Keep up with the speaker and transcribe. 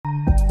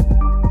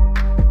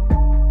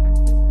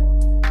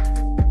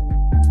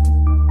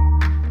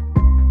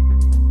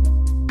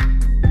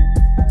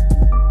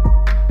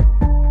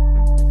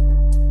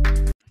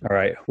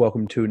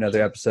Welcome to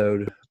another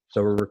episode.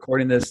 So we're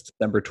recording this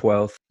December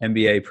 12th.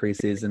 NBA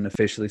preseason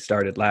officially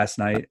started last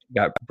night.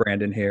 Got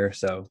Branden here,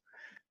 so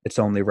it's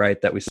only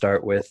right that we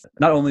start with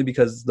not only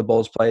because the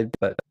Bulls played,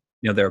 but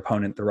their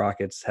opponent, the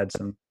Rockets, had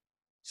some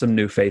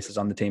new faces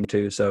on the team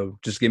too. So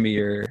just give me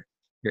your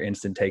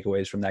instant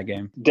takeaways from that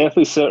game.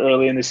 Definitely so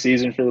early in the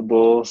season for the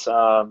Bulls.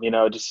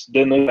 Just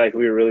didn't look like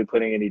we were really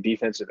putting any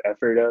defensive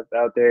effort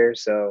out there.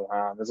 So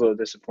it was a little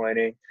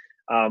disappointing.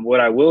 What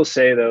I will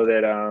say though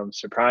that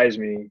surprised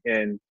me,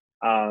 and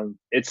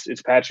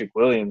it's Patrick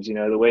Williams.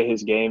 The way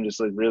his game just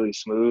looked really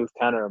smooth.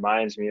 Kind of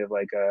reminds me of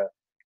like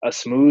a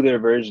smoother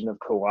version of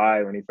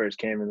Kawhi when he first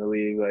came in the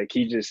league. Like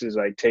he just is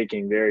like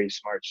taking very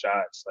smart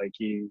shots. Like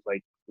he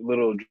like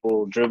little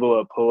dribble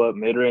up, pull up,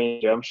 mid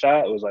range jump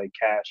shot was like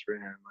cash for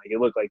him. Like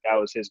it looked like that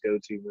was his go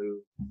to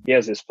move. He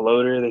has this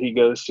floater that he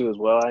goes to as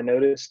well. I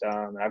noticed.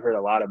 I've heard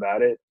a lot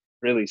about it.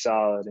 Really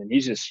solid, and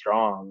he's just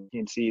strong. You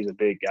can see he's a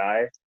big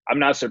guy. I'm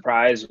not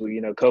surprised.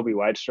 Kobe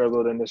White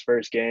struggled in this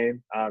first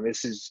game.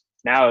 This is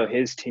now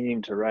his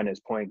team to run as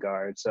point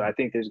guard. So I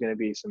think there's going to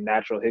be some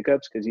natural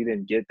hiccups because he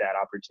didn't get that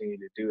opportunity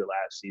to do it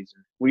last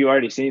season. We've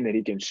already seen that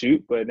he can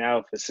shoot, but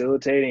now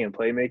facilitating and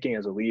playmaking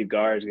as a lead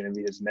guard is going to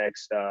be his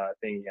next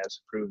thing he has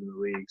to prove in the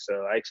league.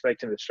 So I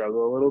expect him to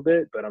struggle a little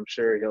bit, but I'm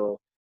sure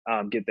he'll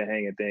get the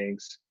hang of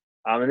things.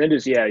 And then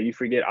you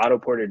forget Otto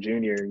Porter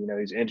Jr.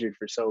 He's injured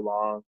for so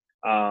long.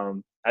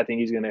 I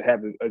think he's going to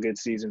have a good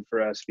season for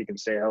us if he can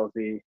stay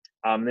healthy.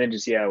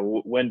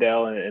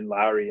 Wendell and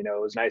Lowry, it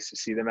was nice to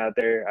see them out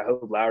there. I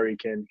hope Lowry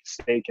can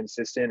stay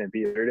consistent and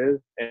be assertive.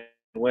 And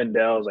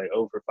Wendell is like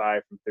 0 for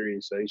 5 from 3.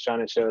 So he's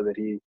trying to show that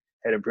he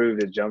had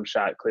improved his jump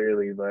shot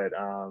clearly. But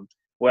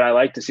what I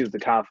like to see was the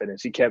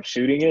confidence. He kept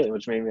shooting it,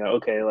 which made me like,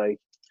 okay, like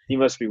he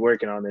must be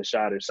working on this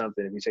shot or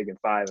something if he's taking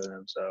 5 of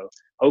them. So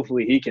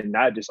hopefully he can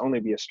not just only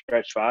be a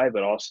stretch 5,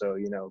 but also,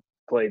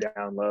 play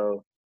down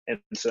low. And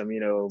some,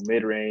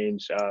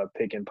 mid-range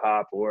pick and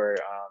pop or,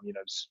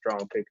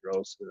 strong pick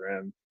rolls to the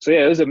rim. So,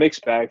 it was a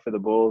mixed bag for the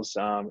Bulls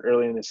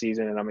early in the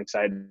season, and I'm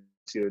excited to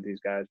see what these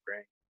guys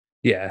bring.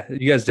 Yeah,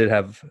 you guys did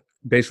have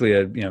basically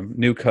a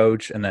new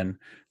coach, and then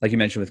like you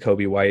mentioned with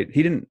Kobe White,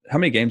 how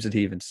many games did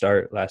he even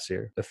start last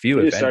year? A few.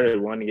 He just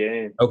started one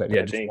game. Okay,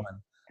 yeah, just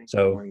one.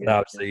 So one game,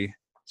 obviously,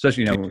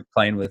 especially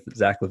playing with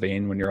Zach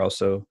LaVine when you're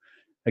also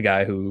a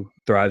guy who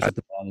thrives with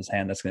the ball in his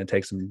hand, that's going to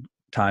take some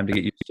time to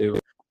get used to.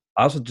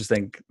 I also just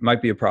think it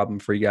might be a problem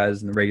for you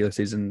guys in the regular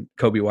season,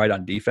 Kobe White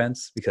on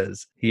defense,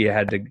 because he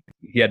had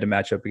to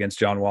match up against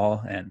John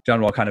Wall, and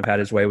John Wall kind of had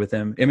his way with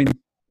him. I mean,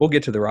 we'll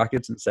get to the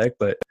Rockets in a sec,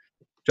 but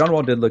John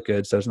Wall did look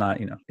good, so it's not,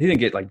 he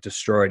didn't get like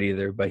destroyed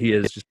either, but he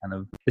is just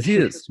is he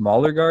a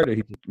smaller guard, or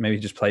maybe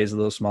he just plays a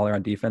little smaller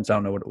on defense? I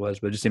don't know what it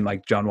was, but it just seemed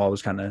like John Wall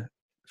was kind of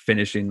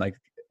finishing like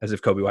as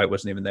if Kobe White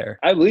wasn't even there.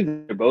 I believe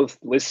they're both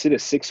listed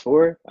as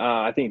 6'4".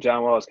 I think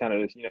John Wall is kind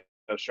of,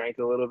 strength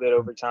a little bit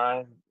over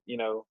time.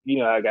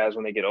 How guys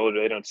when they get older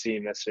they don't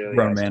seem necessarily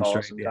as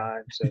tall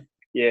sometimes.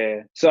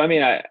 Yeah. So I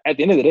mean, at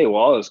the end of the day,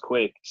 Wall is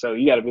quick, so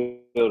you got to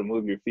be able to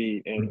move your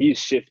feet, and he's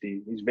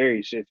shifty. He's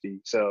very shifty.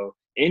 So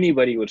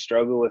anybody would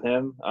struggle with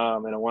him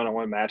in a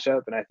one-on-one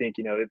matchup. And I think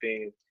it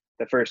being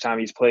the first time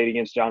he's played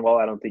against John Wall,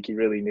 I don't think he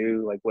really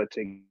knew like what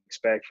to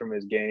expect from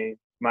his game.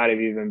 Might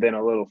have even been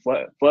a little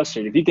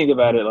flustered. If you think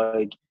about it,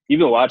 like you've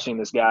been watching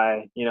this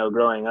guy,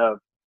 growing up.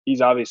 He's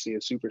obviously a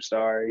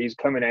superstar. He's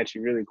coming at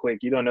you really quick.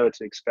 You don't know what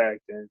to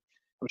expect. And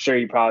I'm sure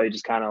you probably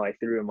just kind of like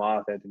threw him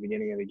off at the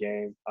beginning of the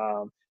game.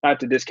 Not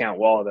to discount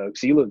Wall, though,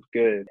 because he looked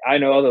good. I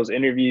know all those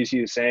interviews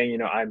he was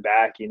saying, I'm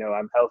back,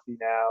 I'm healthy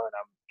now, and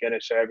I'm going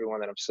to show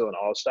everyone that I'm still an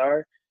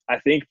all-star. I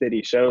think that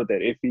he showed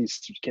that if he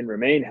can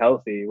remain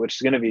healthy, which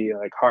is going to be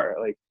like hard,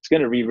 like it's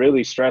going to be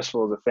really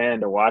stressful as a fan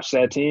to watch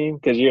that team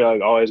because you're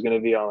like always going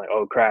to be on like,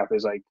 oh crap,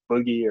 is like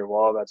Boogie or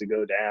Wall about to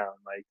go down?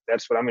 Like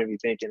that's what I'm going to be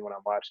thinking when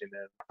I'm watching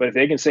them. But if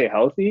they can stay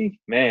healthy,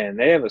 man,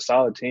 they have a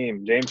solid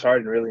team. James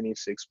Harden really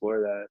needs to explore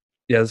that.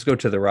 Yeah, let's go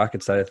to the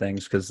Rocket side of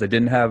things because they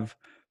didn't have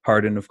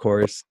Harden, of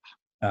course,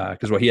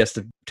 because he has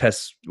to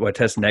test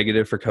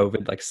negative for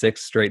COVID like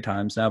 6 straight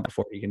times now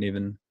before he can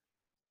even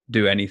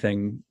do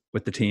anything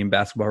with the team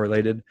basketball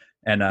related,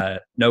 and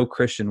no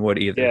Christian Wood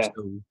either. Yeah.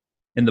 So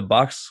in the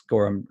box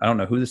score, I don't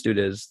know who this dude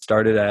is.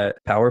 Started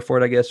at power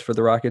forward, I guess, for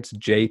the Rockets.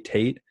 Jay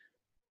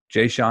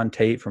Sean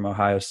Tate from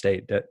Ohio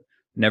State. That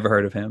never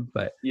heard of him,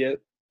 but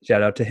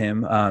shout out to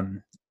him.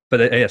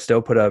 But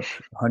still put up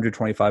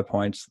 125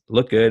 points.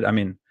 Look good. I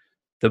mean,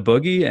 the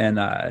Boogie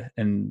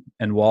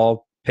and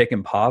Wall pick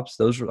and pops.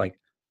 Those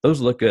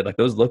look good. Like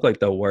those look like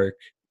they'll work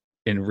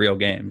in real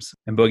games.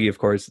 And Boogie, of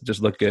course,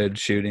 just looked good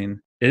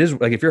shooting. It is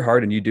like if you're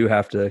Harden, you do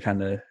have to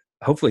kind of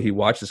 – hopefully he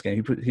watched this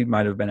game. He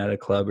might have been at a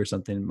club or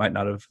something, might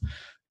not have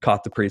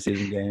caught the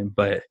preseason game.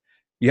 But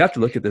you have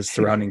to look at this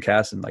surrounding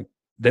cast and, like,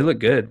 they look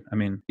good. I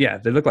mean, yeah,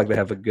 they look like they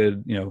have a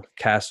good,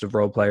 cast of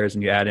role players,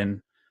 and you add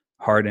in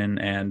Harden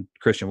and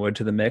Christian Wood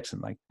to the mix.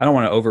 And, like, I don't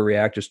want to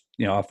overreact just,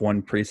 off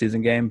one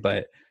preseason game,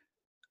 but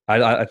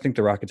I think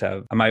the Rockets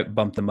I might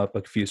bump them up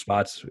a few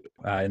spots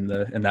in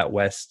that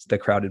West, the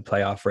crowded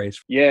playoff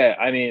race. Yeah,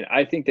 I mean,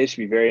 I think they should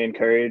be very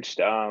encouraged.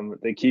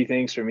 The key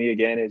things for me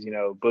again is,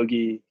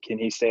 Boogie, can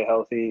he stay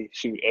healthy?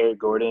 Shoot, Eric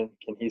Gordon,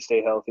 can he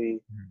stay healthy?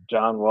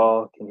 John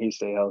Wall, can he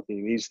stay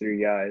healthy? These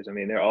three guys, I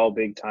mean, they're all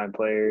big time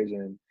players,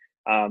 and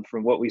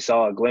from what we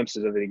saw,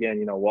 glimpses of it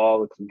again, Wall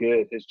looks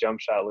good, his jump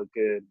shot looked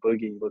good.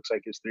 Boogie looks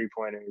like his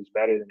 3-pointer is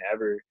better than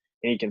ever,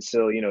 and he can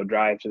still,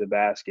 drive to the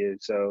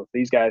basket. So if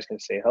these guys can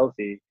stay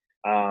healthy,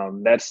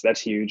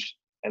 that's huge.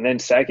 And then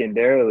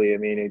secondarily, I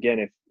mean,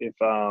 again, if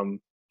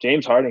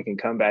James Harden can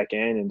come back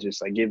in and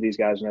just like give these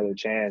guys another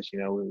chance.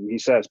 He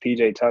says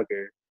PJ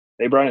Tucker.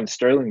 They brought in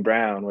Sterling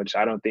Brown, which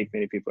I don't think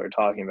many people are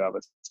talking about,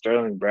 but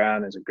Sterling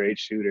Brown is a great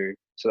shooter.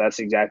 So that's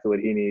exactly what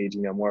he needs,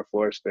 more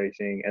floor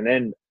spacing. And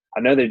then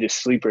another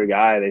just sleeper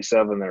guy they still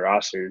have on their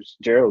rosters,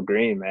 Gerald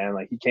Green, man.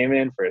 Like he came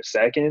in for a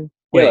second.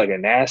 He had like a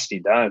nasty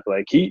dunk.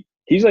 Like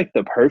he's like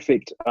the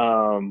perfect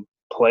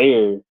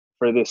player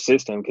for this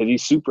system because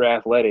he's super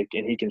athletic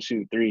and he can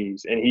shoot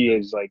threes and he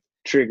is like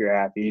trigger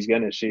happy. He's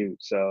gonna shoot.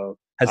 So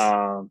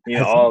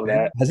all of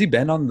that. Has he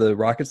been on the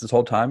Rockets this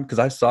whole time? Because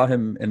I saw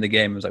him in the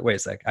game. I was like, wait a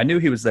sec. I knew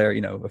he was there,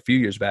 a few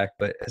years back,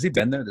 but has he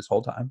been there this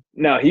whole time?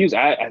 No,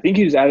 I think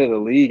he was out of the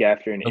league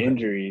after an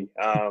injury.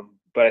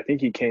 But I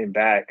think he came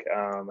back.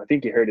 I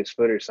think he hurt his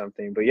foot or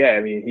something. But yeah, I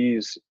mean,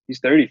 he's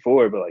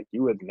 34, but like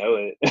you wouldn't know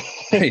it.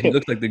 He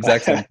looked like the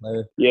exact same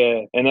player.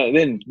 Yeah, and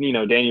then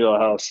Daniel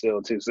House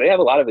still too. So they have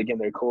a lot of again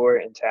their core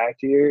intact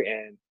here,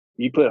 and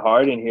you put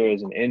Harden here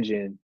as an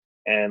engine,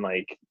 and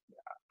like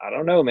I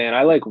don't know, man.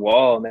 I like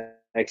Wall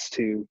next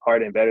to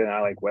Harden better than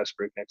I like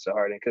Westbrook next to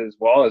Harden because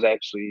Wall is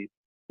actually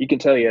you can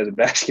tell he has a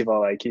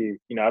basketball IQ.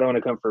 I don't want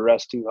to come for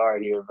Russ too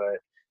hard here, but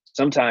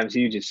sometimes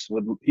he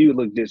would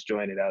look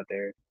disjointed out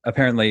there.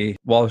 Apparently,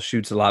 Wall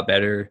shoots a lot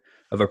better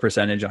of a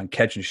percentage on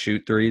catch and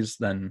shoot threes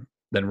than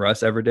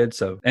Russ ever did.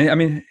 So, and I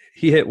mean,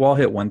 Wall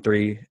hit 1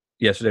 3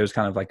 yesterday. It was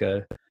kind of like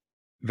a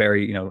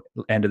very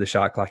end of the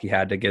shot clock. He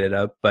had to get it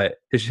up, but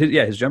his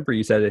jumper.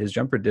 You said his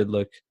jumper did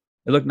looked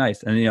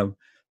nice, and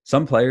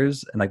some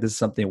players, and like this is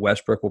something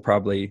Westbrook will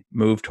probably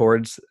move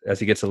towards as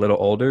he gets a little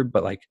older.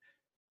 But like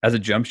as a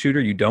jump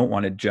shooter, you don't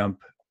want to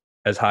jump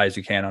as high as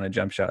you can on a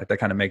jump shot. Like that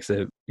kind of makes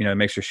it, it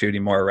makes your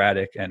shooting more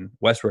erratic. And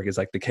Westbrook is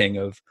like the king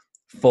of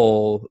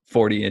full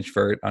 40-inch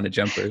vert on a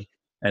jumper.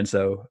 And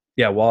so,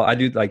 yeah, Wall, I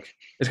do like,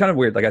 it's kind of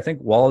weird. Like I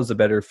think Wall is a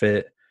better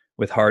fit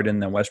with Harden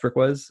than Westbrook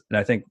was. And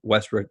I think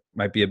Westbrook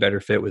might be a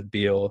better fit with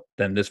Beal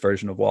than this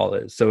version of Wall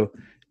is. So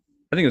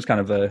I think it was kind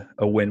of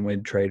a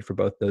win-win trade for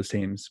both those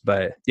teams.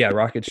 But yeah,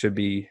 Rockets should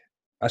be.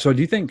 So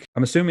do you think,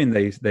 I'm assuming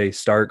they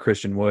start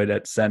Christian Wood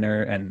at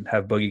center and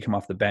have Boogie come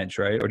off the bench,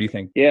 right? Or do you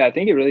think? Yeah, I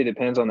think it really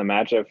depends on the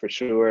matchup for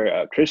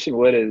sure. Christian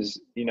Wood is,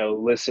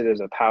 listed as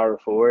a power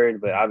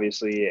forward, but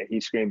obviously he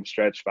screams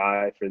stretch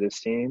 5 for this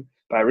team.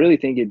 But I really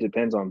think it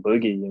depends on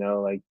Boogie,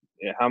 like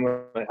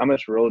how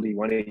much role do you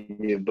want to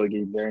give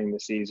Boogie during the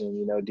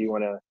season? Do you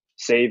want to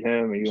save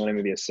him or you want him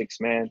to be a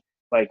 6-man?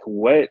 Like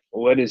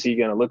what is he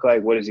going to look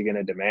like? What is he going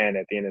to demand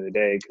at the end of the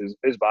day? Because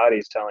his body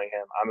is telling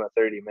him, I'm a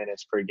 30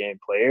 minutes per game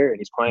player and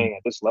he's playing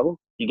at this level.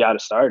 You got to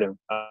start him.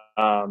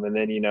 And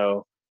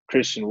then,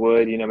 Christian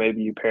Wood,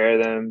 maybe you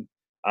pair them.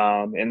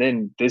 And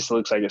then this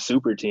looks like a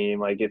super team.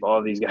 Like if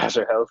all these guys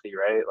are healthy,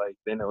 right? Like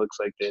then it looks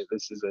like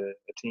this is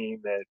a team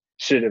that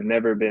should have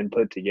never been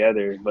put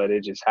together, but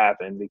it just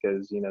happened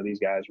because, these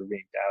guys were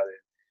being doubted.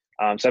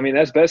 So, I mean,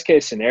 that's best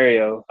case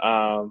scenario.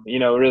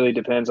 It really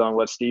depends on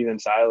what Steven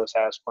Silas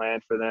has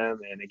planned for them.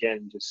 And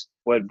again, just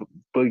what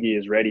Boogie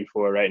is ready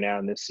for right now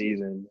in this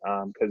season.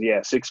 Because,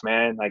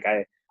 6-man, like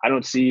I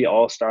don't see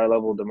all-star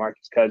level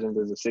DeMarcus Cousins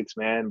as a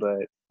 6-man,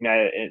 but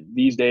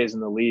these days in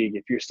the league,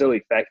 if you're still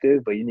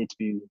effective, but you need to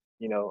be,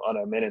 on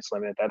a minutes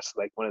limit, that's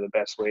like one of the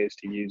best ways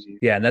to use you.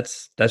 Yeah, and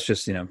that's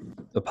just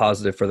the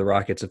positive for the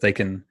Rockets if they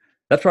can.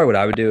 That's probably what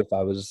I would do if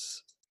I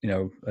was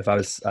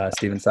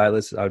Steven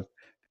Silas. I would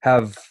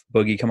have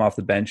Boogie come off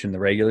the bench in the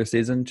regular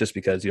season just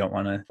because you don't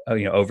want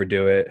to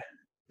overdo it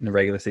in the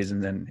regular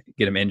season and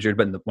get him injured.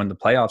 But when the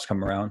playoffs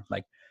come around,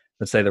 like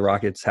let's say the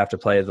Rockets have to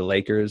play the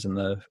Lakers in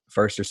the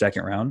first or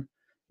second round,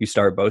 you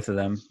start both of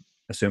them,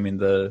 assuming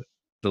the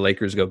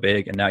Lakers go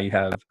big, and now you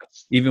have,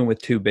 even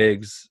with 2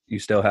 bigs, you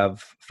still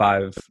have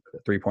 5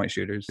 3-point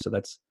shooters. So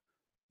that's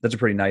a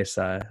pretty nice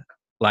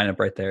lineup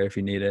right there if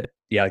you need it.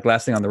 Yeah, like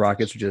last thing on the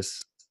Rockets,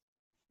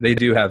 they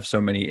do have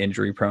so many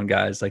injury prone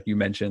guys, like you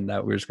mentioned,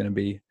 that we're just going to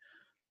be,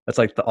 that's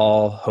like the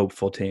all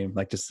hopeful team.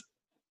 Like just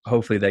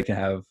hopefully they can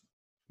have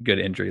good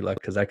injury luck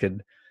because that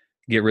could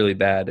get really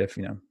bad if,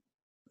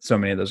 so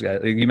many of those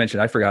guys, like you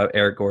mentioned, I forgot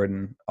Eric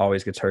Gordon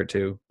always gets hurt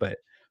too, but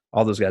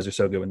all those guys are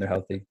so good when they're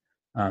healthy.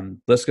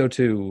 Let's go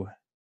to,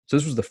 so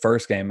this was the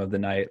first game of the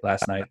night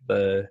last night,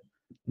 the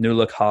New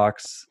Look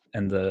Hawks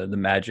and the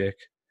Magic.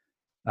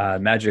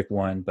 Magic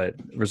won, but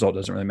result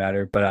doesn't really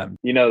matter. But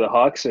the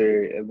Hawks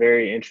are a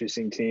very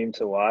interesting team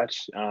to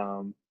watch.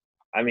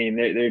 I mean,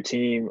 their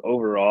team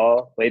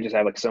overall, they just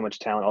have like so much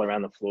talent all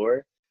around the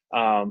floor.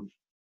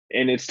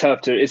 and it's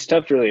tough to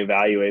really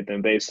evaluate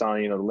them based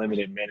on the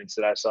limited minutes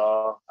that I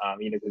saw.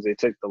 Because they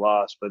took the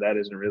loss, but that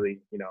doesn't really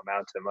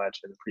amount to much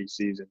in the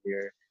preseason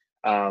here.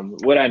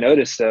 What I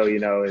noticed though,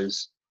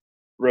 is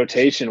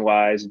rotation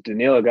wise,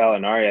 Danilo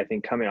Gallinari, I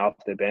think coming off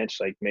the bench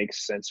like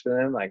makes sense for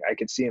them. Like I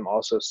could see him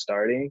also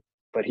starting,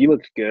 but he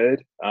looked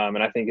good,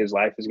 and I think his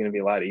life is going to be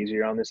a lot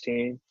easier on this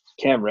team.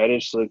 Cam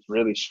Reddish looked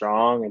really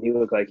strong, and he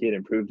looked like he had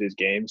improved his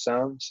game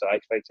some. So I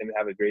expect him to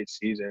have a great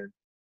season.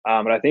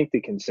 But I think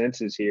the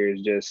consensus here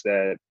is just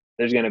that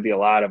there's going to be a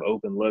lot of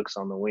open looks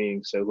on the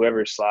wing. So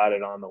whoever's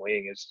slotted on the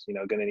wing is,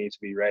 going to need to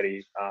be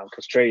ready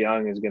because Trae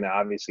Young is going to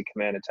obviously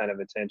command a ton of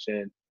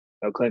attention.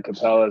 Clint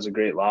Capella is a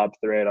great lob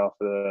threat off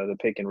the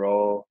pick and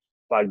roll.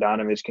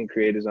 Bogdanovich can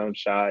create his own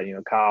shot.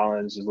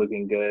 Collins is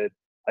looking good.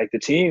 Like the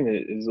team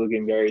is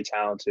looking very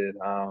talented.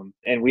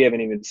 And we haven't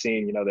even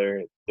seen,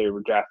 their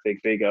draft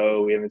pick Big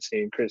O. We haven't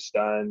seen Chris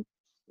Dunn,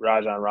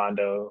 Rajon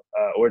Rondo,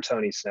 or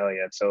Tony Snell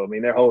yet. So I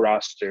mean, their whole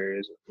roster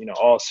is,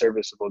 all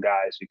serviceable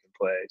guys who can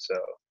play. So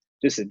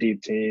just a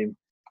deep team.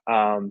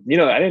 I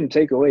didn't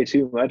take away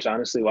too much,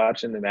 honestly,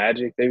 watching the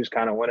Magic. They was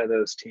kind of one of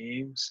those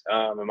teams,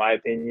 in my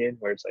opinion,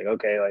 where it's like,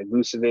 okay, like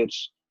Vucevic,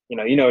 you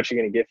know what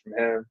you're going to get from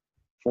him.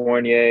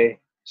 Fournier,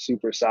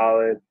 super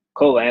solid.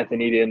 Cole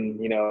Anthony didn't,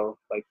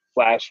 like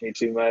flash me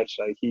too much.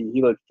 Like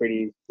he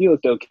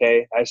looked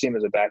okay. I see him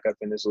as a backup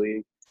in this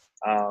league.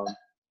 Um,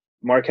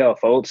 Markel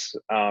Fultz,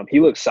 he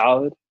looked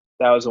solid.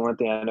 That was the one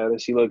thing I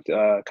noticed. He looked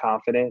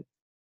confident.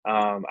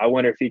 I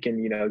wonder if he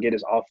can, get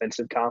his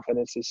offensive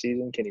confidence this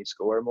season. Can he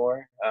score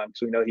more?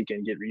 So we know he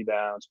can get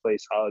rebounds, play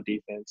solid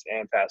defense,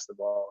 and pass the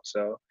ball.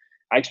 So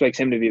I expect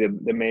him to be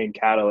the main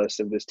catalyst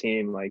of this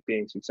team, like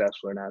being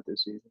successful or not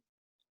this season.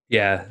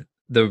 Yeah,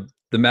 the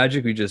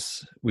Magic, we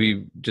just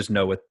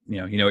know what you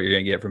know what you're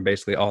gonna get from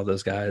basically all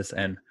those guys,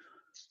 and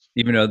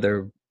even though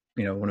they're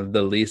one of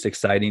the least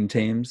exciting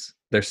teams,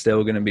 they're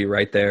still going to be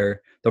right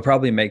there. They'll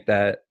probably make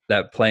that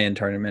play-in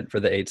tournament for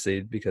the 8th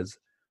seed because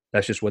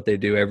that's just what they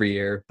do every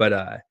year.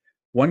 But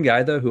one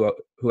guy though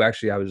who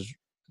actually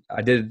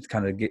I did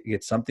kind of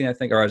get something, I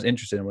think, or I was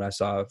interested in what I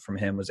saw from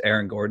him, was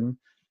Aaron Gordon,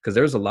 because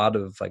there was a lot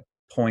of like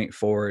point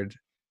forward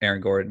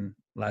Aaron Gordon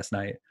last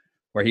night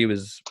where he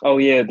was. Oh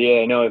yeah,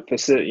 no,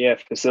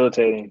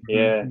 facilitating,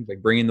 yeah,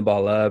 like bringing the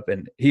ball up,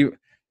 and he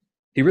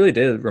really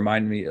did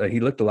remind me. He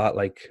looked a lot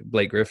like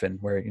Blake Griffin,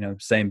 where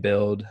same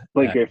build,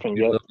 Blake Griffin,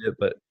 a yep. little bit,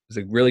 but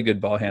he's a really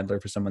good ball handler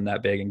for someone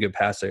that big and good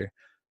passer.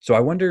 So I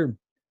wonder.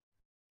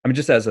 I mean,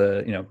 just as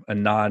a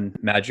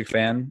non-Magic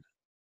fan,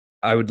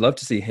 I would love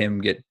to see him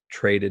get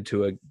traded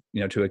to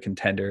a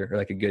contender or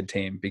like a good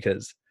team,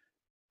 because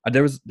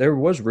there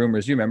was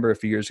rumors. You remember a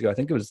few years ago? I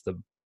think it was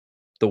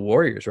the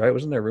Warriors, right?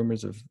 Wasn't there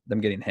rumors of them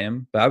getting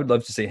him? But I would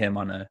love to see him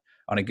on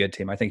a good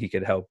team. I think he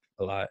could help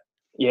a lot.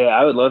 Yeah,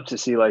 I would love to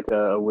see like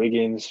a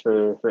Wiggins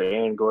for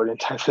Aaron Gordon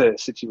type of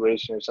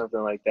situation or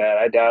something like that.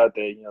 I doubt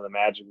that the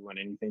Magic would want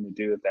anything to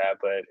do with that,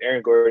 but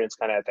Aaron Gordon's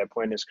kind of at that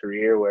point in his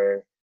career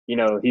where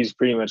he's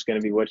pretty much going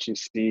to be what you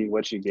see,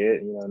 what you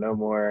get. No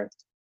more.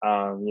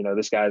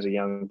 This guy's a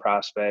young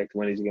prospect.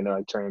 When is he going to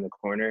like turn the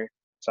corner?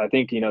 So I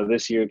think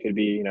this year could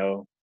be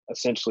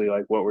essentially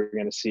like what we're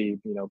going to see.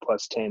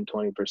 Plus 10,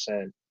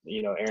 20%.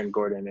 Aaron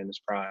Gordon in his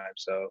prime.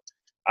 So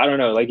I don't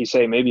know, like you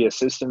say, maybe a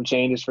system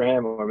changes for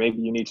him, or maybe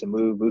you need to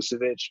move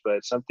Vucevic,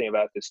 but something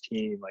about this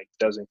team like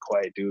doesn't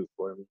quite do it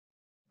for me.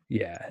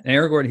 Yeah, and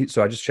Aaron Gordon.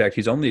 So I just checked;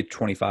 he's only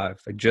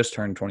 25. Like just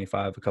turned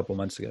 25 a couple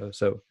months ago.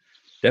 So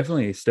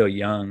definitely still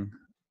young.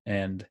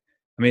 And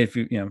I mean, if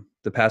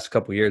the past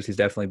couple years, he's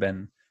definitely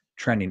been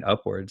trending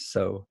upwards.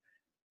 So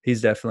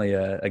he's definitely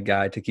a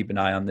guy to keep an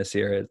eye on this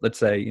year. Let's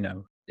say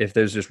if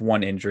there's just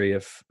one injury,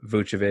 if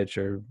Vucevic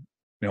or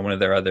one of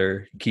their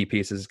other key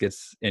pieces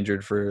gets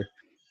injured for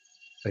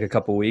like a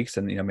couple weeks,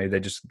 and maybe they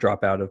just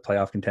drop out of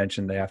playoff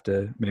contention, they have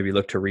to maybe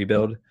look to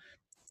rebuild.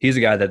 He's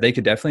a guy that they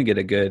could definitely get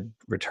a good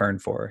return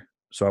for.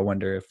 So I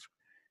wonder if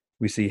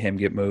we see him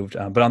get moved.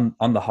 But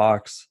on the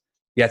Hawks,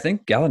 yeah, I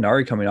think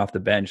Gallinari coming off the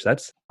bench.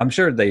 I'm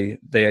sure they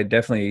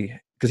definitely,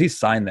 because he's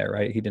signed there,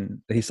 right?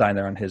 He signed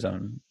there on his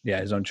own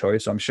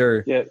choice. So I'm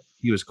sure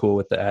he was cool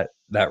with that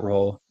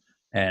role.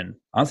 And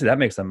honestly, that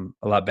makes them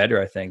a lot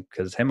better, I think,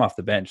 because him off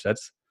the bench,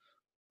 that's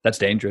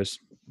dangerous.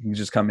 You can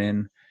just come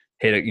in,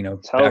 hit it,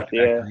 It's health,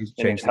 yeah, and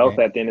change it's the health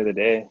game. at the end of the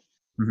day.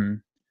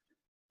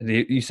 Mm-hmm.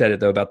 You said it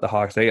though about the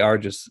Hawks. They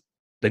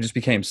just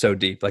became so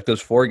deep. Like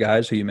those 4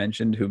 guys who you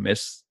mentioned who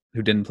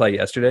didn't play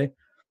yesterday.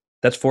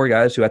 That's 4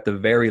 guys who at the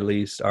very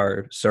least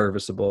are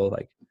serviceable,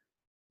 like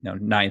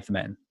ninth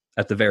men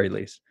at the very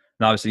least.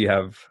 And obviously you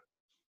have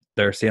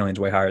their ceiling's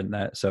way higher than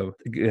that. So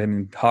I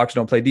mean, Hawks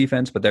don't play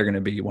defense, but they're going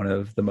to be one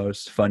of the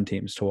most fun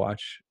teams to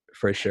watch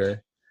for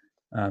sure.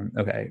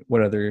 Okay,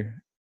 what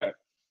other?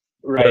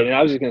 Right, and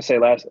I was just gonna say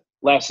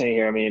last thing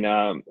here. I mean,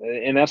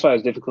 and that's why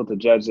it's difficult to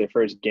judge their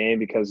first game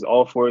because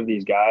all 4 of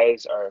these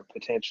guys are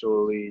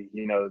potentially,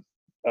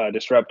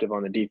 disruptive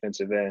on the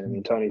defensive end. I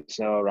mean, Tony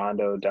Snell,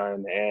 Rondo,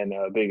 Dunn, and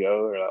Big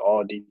O are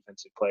all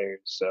defensive players.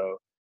 So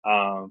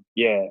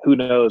Yeah, who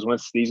knows?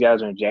 Once these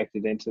guys are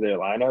injected into their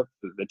lineup,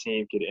 the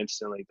team could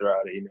instantly throw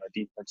out a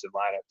defensive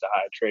lineup to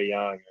hide Trae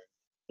Young,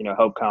 or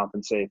help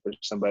compensate for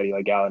somebody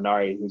like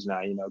Gallinari who's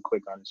not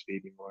quick on his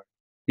feet anymore.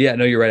 Yeah,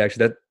 no, you're right.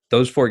 Actually,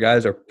 those four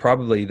guys are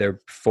probably their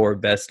four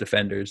best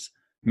defenders.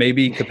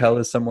 Maybe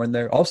Capella's somewhere in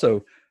there.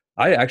 Also,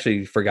 I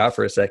actually forgot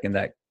for a second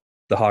that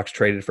the Hawks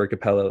traded for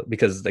Capella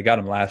because they got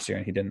him last year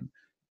and he didn't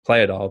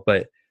play at all.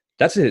 But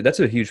that's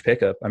a huge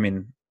pickup. I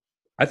mean,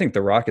 I think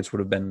the Rockets would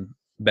have been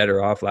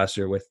better off last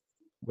year with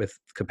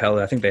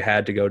Capella. I think they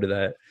had to go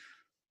to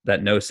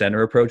that no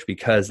center approach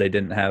because they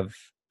didn't have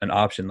an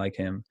option like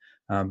him.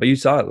 But you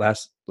saw it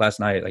last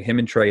night, like him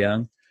and Trae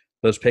Young.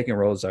 Those pick and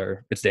rolls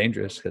it's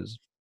dangerous because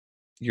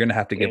you're gonna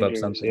have to give up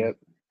something. Yep.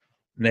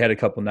 And they had a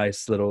couple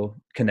nice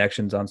little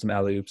connections on some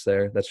alley oops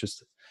there.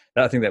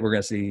 I think that we're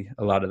gonna see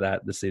a lot of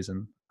that this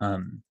season.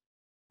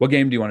 What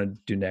game do you want to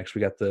do next?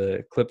 We got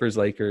the Clippers,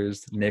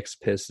 Lakers, Knicks,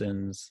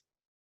 Pistons,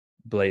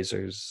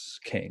 Blazers,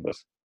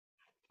 Kings.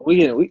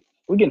 We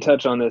can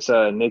touch on this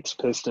Knicks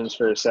Pistons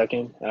for a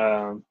second.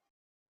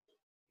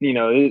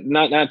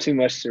 Not too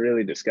much to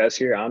really discuss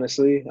here,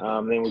 honestly.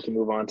 Then we can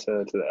move on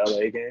to the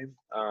LA game.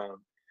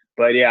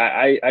 But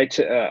yeah, I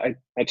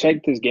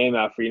checked this game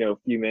out for a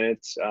few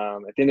minutes.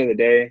 At the end of the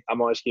day,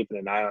 I'm always keeping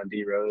an eye on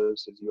D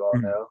Rose, as you all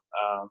know.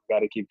 Got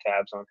to keep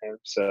tabs on him.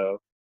 So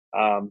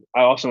I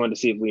also wanted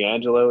to see if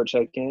LiAngelo would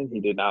check in. He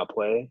did not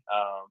play.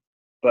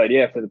 But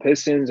yeah, for the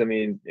Pistons, I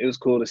mean, it was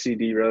cool to see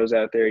D Rose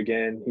out there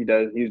again.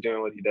 He's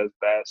doing what he does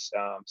best,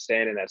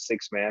 staying in that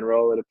 6-man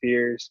role, it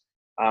appears,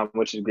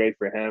 which is great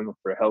for him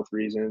for health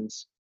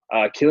reasons.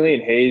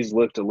 Killian Hayes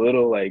looked a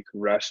little like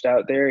rushed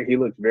out there. He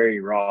looked very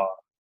raw,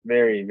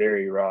 very,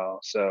 very raw.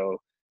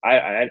 So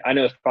I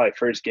know it's probably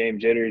first game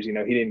jitters. He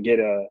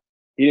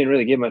didn't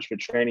really get much for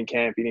training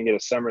camp. He didn't get a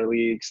summer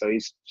league, so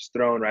he's just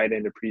thrown right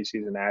into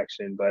preseason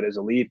action. But as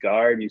a lead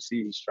guard, you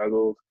see he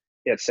struggled.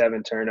 He had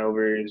 7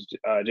 turnovers,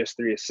 just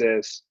 3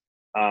 assists.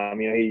 I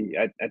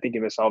think he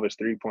missed all of his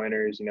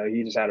 3-pointers.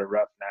 He just had a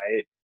rough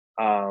night.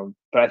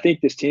 But I think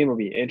this team will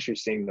be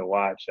interesting to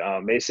watch.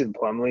 Mason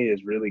Plumlee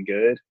is really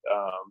good.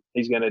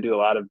 He's going to do a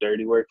lot of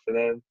dirty work for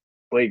them.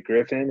 Blake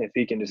Griffin, if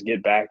he can just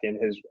get back in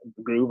his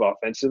groove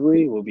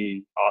offensively, will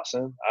be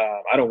awesome.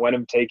 I don't want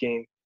him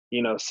taking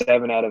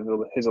 7 out of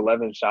his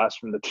 11 shots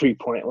from the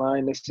 3-point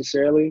line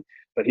necessarily,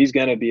 but he's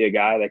going to be a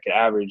guy that could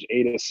average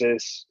 8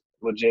 assists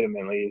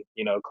legitimately,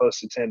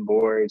 close to 10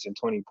 boards and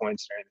 20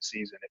 points during the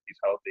season if he's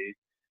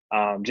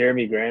healthy.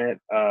 Jeremy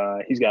Grant,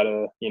 he's got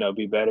to,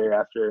 be better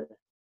after,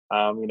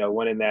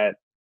 winning that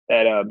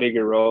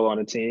bigger role on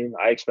the team.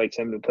 I expect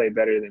him to play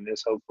better than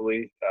this,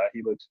 hopefully.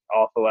 He looks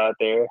awful out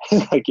there,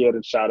 like he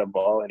hadn't shot a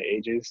ball in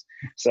ages.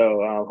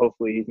 So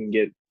hopefully he can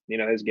get,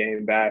 his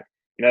game back.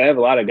 They have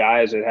a lot of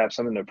guys that have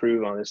something to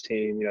prove on this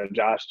team.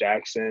 Josh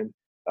Jackson,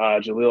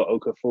 Jahlil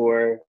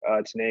Okafor,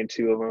 to name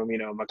 2 of them.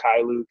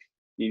 Mekhi Luke,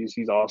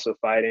 he's also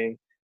fighting.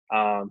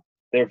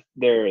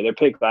 Their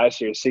pick last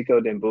year,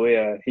 Siko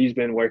Dembuya, he's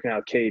been working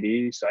out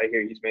KD, so I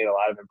hear he's made a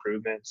lot of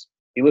improvements.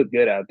 He looked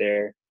good out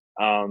there.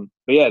 But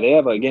yeah, they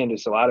have, again,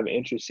 just a lot of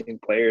interesting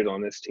players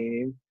on this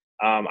team.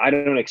 I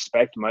don't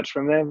expect much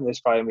from them.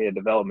 This probably be a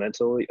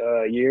developmental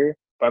year.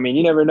 But, I mean,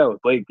 you never know.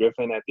 With Blake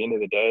Griffin at the end of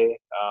the day,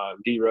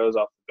 D Rose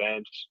off the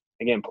bench.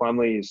 Again,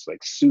 Plumlee is, like,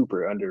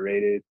 super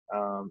underrated.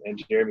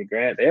 And Jeremy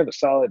Grant, they have a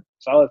solid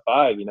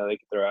 5, they can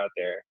throw out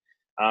there.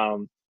 I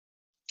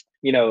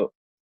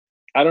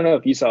don't know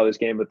if you saw this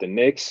game, but the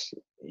Knicks,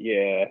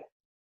 yeah.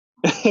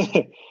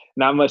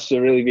 Not much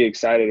to really be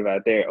excited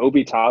about there.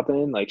 Obi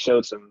Toppin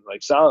showed some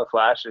solid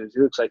flashes.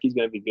 He looks like he's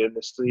going to be good in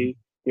this league.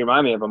 He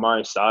reminded me of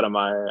Amari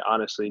Stoudemire,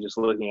 honestly, just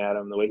looking at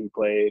him, the way he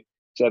played.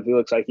 Except he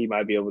looks like he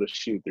might be able to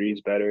shoot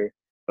threes better.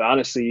 But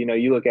honestly,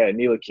 you look at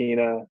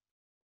Ntilikina,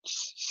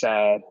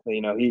 sad.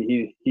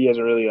 He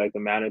hasn't really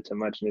amounted to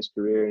much in his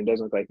career and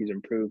doesn't look like he's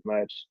improved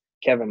much.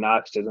 Kevin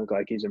Knox doesn't look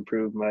like he's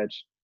improved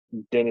much.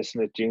 Dennis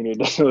Smith Jr.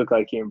 doesn't look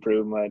like he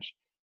improved much.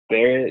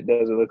 Barrett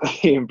doesn't look like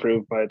he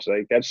improved much.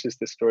 That's just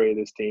the story of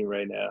this team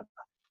right now.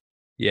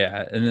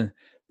 Yeah, and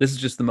this is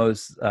just the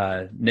most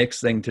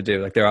Knicks thing to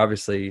do. They're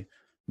obviously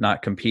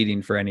not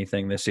competing for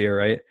anything this year,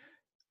 right?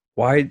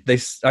 Why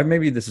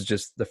maybe this is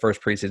just the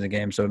first preseason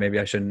game, so maybe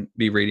I shouldn't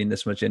be reading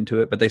this much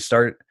into it. But they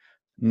start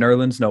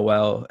Nerlens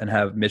Noel and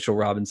have Mitchell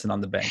Robinson on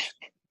the bench.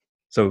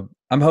 So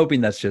I'm hoping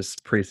that's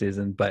just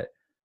preseason, but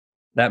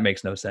that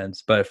makes no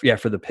sense. But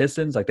for the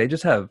Pistons, they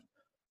just have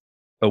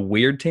a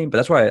weird team. But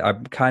that's why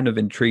I'm kind of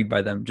intrigued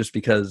by them, just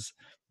because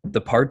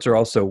the parts are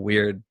also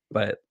weird.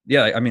 But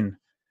yeah, I mean,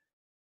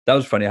 that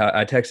was funny.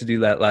 I texted you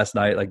that last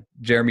night.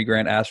 Jeremy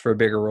Grant asked for a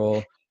bigger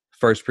role.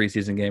 First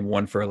preseason game,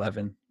 1 for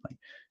 11.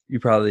 You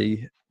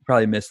probably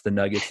missed the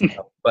Nuggets,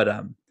 but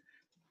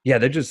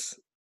they're just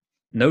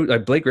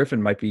Blake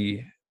Griffin might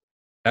be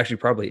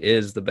probably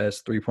is the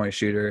best 3-point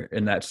shooter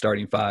in that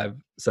starting 5.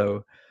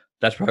 So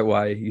that's probably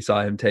why you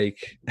saw him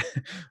take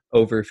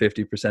over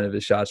 50% of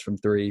his shots from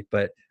 3.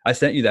 But I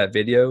sent you that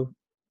video,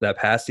 that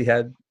pass he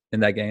had in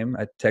that game.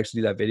 I texted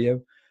you that video.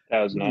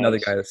 That was nice. Another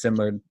guy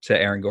similar to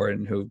Aaron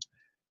Gordon, who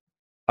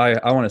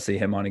I want to see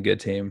him on a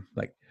good team.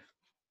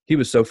 he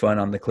was so fun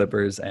on the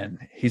Clippers, and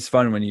he's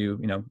fun when you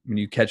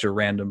catch a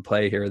random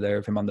play here or there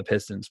of him on the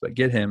Pistons, but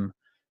get him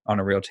on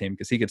a real team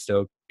because he could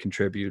still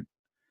contribute.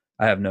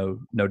 I have no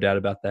doubt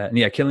about that. And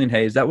yeah, Killian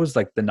Hayes, that was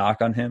like the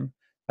knock on him.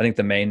 I think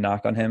the main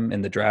knock on him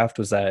in the draft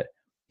was that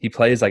he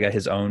plays like at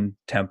his own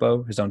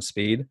tempo, his own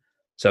speed.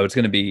 So it's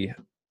going to be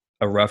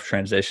a rough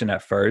transition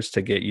at first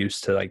to get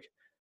used to, like,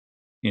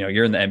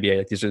 you're in the NBA,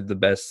 like these are the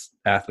best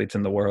athletes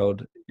in the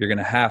world. You're going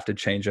to have to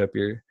change up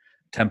your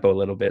tempo a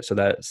little bit. So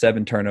that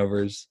 7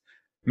 turnovers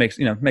makes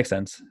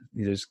sense.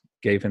 You just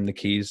gave him the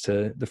keys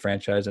to the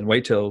franchise, and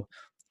wait till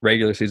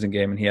regular season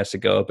game and he has to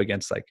go up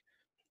against like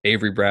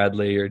Avery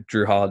Bradley or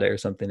Drew Holiday or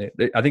something.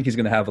 I think he's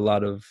going to have a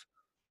lot of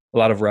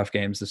rough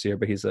games this year,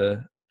 but he's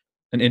an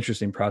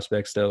interesting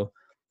prospect still.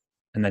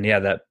 And then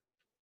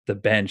the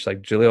bench,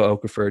 like Jahlil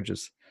Okafor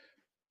just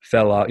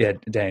fell off. Yeah,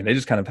 dang, they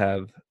just kind of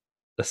have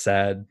a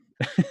sad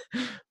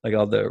like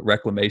all the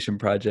reclamation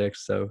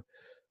projects. So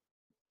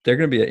they're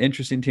going to be an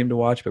interesting team to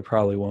watch, but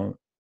probably won't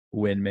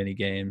win many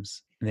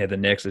games. And yeah, the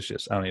Knicks is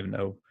just, I don't even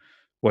know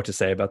what to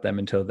say about them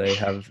until they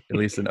have at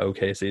least an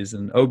okay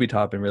season. Obi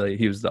Toppin, really,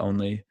 he was the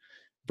only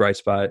bright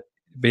spot,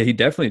 but he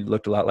definitely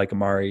looked a lot like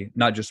Amari,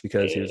 not just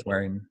because he was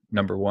wearing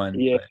number 1,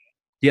 but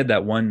he had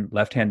that one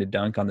left-handed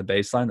dunk on the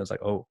baseline. I was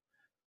like, oh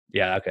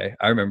yeah, okay,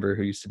 I remember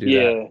who used to do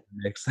that.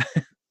 Knicks.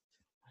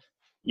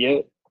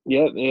 Yep.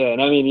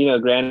 And I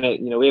mean, granted,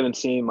 we haven't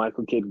seen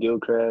Michael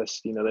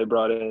Kidd-Gilchrist. They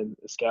brought in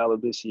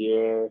Scallop this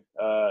year.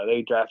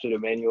 They drafted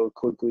Emmanuel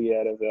quickly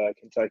out of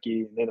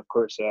Kentucky, and then of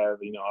course they have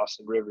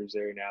Austin Rivers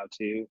there now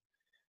too.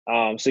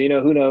 So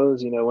who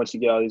knows? Once you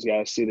get all these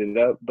guys suited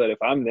up. But if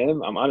I'm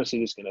them, I'm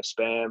honestly just gonna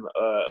spam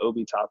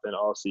Obi Toppin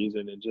all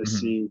season and just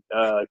see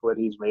like what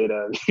he's made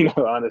of.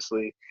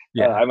 Honestly,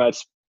 I might.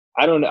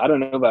 I don't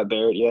know about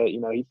Barrett yet.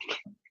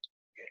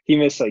 He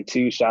missed like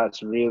 2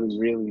 shots really,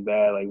 really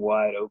bad, like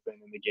wide open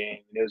in the game.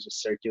 And it was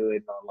just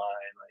circulating online,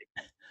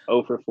 like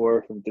 0 for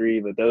 4 from 3.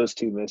 But those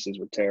 2 misses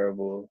were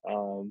terrible.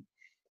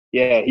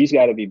 Yeah, he's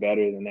got to be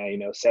better than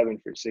that, 7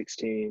 for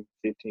 16,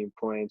 15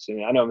 points.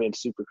 And I know I'm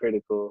super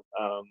critical,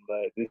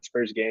 but this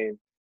first game,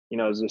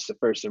 is just the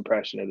first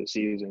impression of the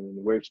season.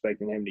 And we're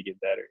expecting him to get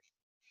better.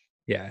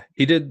 Yeah,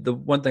 he did. The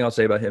one thing I'll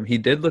say about him, he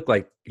did look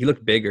like he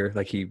looked bigger,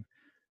 like he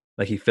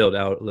filled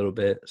out a little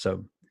bit.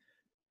 So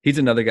he's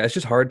another guy. It's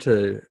just hard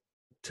to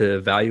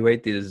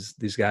evaluate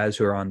these guys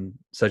who are on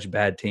such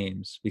bad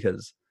teams,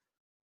 because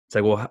it's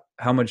like, well,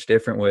 how much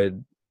different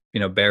would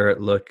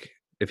Barrett look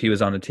if he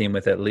was on a team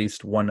with at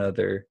least one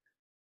other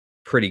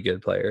pretty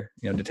good player,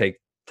 to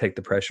take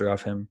the pressure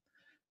off him.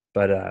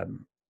 But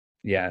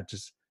yeah,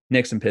 just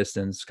Knicks and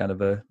Pistons, kind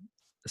of a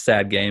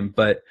sad game,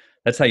 but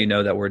that's how you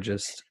know that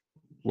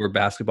we're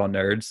basketball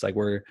nerds. Like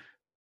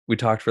we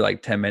talked for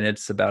like 10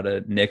 minutes about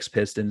a Knicks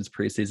Pistons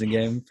preseason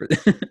game.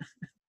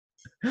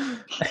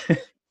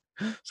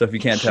 So if you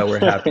can't tell, we're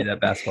happy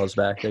that basketball's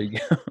back. There you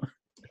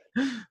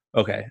go.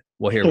 Okay,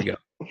 well, here we go.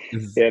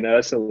 Yeah, no,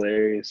 that's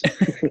hilarious.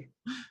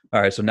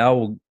 All right, so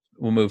now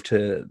we'll move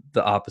to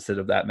the opposite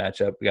of that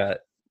matchup. We got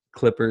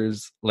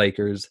Clippers,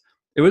 Lakers.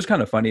 It was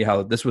kind of funny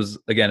how this was,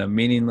 again, a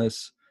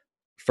meaningless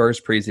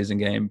first preseason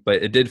game,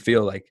 but it did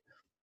feel like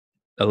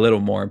a little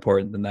more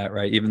important than that,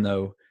 right? Even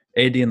though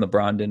AD and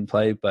LeBron didn't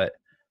play, but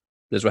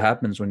this is what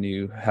happens when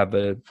you have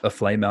a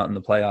flame out in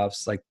the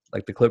playoffs, like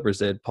the Clippers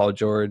did. Paul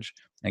George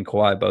and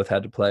Kawhi both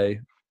had to play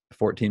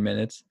 14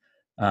 minutes.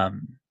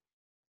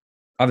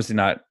 Obviously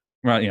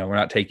we're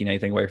not taking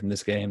anything away from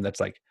this game. That's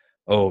like,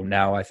 oh,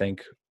 now I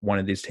think one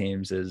of these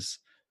teams is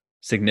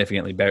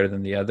significantly better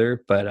than the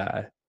other.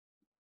 But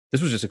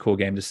this was just a cool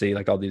game to see,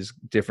 like all these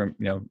different,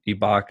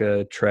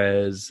 Ibaka,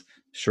 Trez,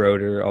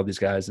 Schroeder, all these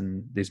guys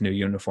in these new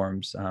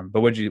uniforms.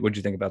 But what'd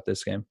you think about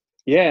this game?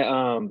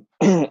 Yeah,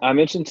 I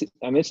mentioned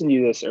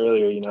you this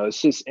earlier.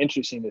 It's just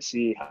interesting to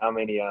see how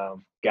many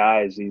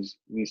guys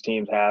these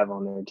teams have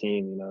on their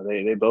team.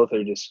 They both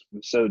are just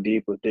so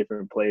deep with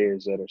different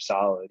players that are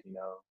solid.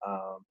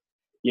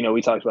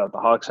 We talked about the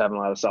Hawks having a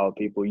lot of solid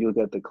people. You look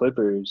at the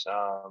Clippers.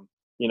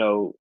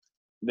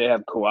 They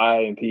have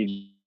Kawhi and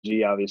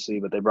PG obviously,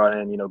 but they brought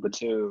in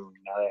Batum.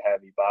 Now they have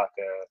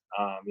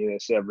Ibaka. They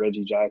still have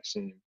Reggie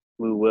Jackson,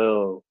 Lou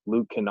Will,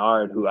 Luke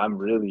Kennard, who I'm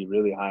really,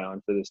 really high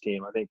on for this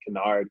team. I think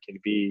Kennard can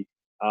be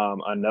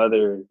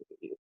another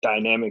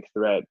dynamic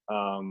threat,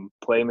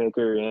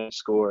 playmaker and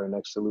scorer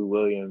next to Lou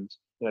Williams.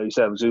 You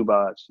still have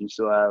Zubac. You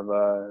still have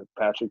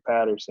Patrick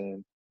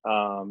Patterson.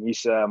 You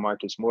still have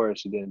Marcus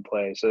Morris, who didn't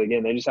play. So,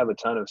 again, they just have a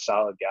ton of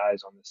solid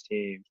guys on this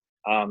team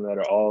that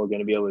are all going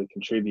to be able to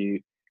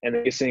contribute. And the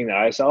biggest thing that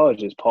I saw is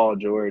just Paul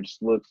George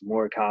looked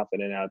more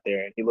confident out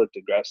there, and he looked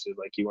aggressive,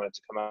 like he wanted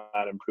to come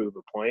out and prove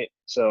a point.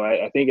 So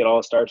I think it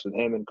all starts with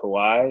him and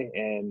Kawhi,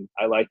 and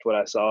I liked what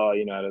I saw,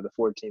 out of the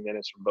 14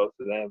 minutes from both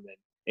of them. And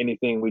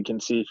anything we can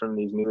see from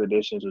these new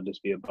additions will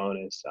just be a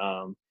bonus.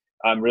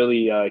 I'm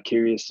really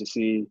curious to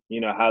see,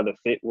 how the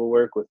fit will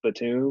work with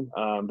Batum.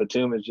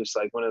 Batum is just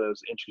like one of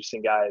those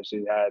interesting guys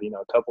who had,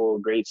 a couple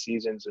of great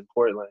seasons in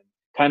Portland,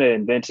 kind of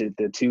invented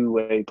the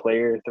two-way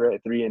player threat,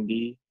 3 and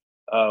D.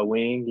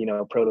 Wing,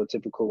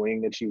 prototypical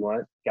wing that you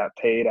want, got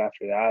paid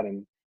after that,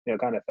 and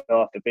kind of fell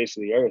off the face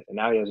of the earth, and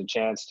now he has a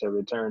chance to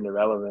return to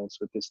relevance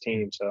with this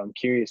team. So I'm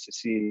curious to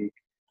see,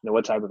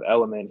 what type of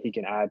element he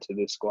can add to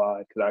this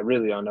squad, because I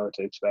really don't know what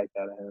to expect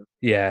out of him.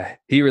 Yeah,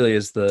 he really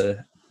is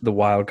the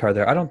wild card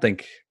there. I don't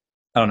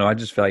know. I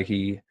just feel like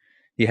he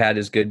had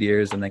his good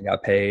years and then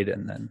got paid,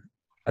 and then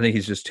I think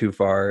he's just too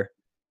far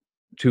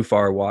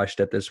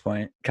washed at this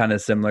point. Kind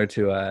of similar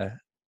to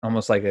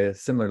almost like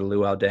similar to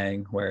Luol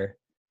Deng, where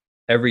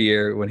every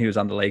year when he was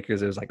on the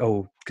Lakers, it was like,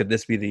 oh, could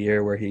this be the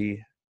year where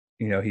he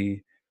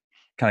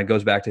kind of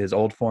goes back to his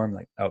old form?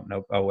 Like, oh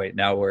no, oh wait,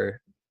 now we're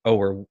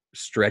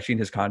stretching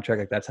his contract.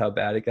 Like that's how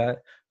bad it got.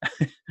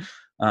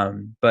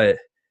 But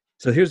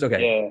so here's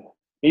okay. Yeah,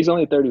 he's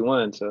only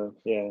 31, so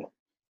yeah.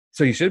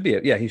 So he should be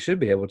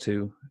able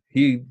to.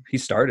 He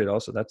started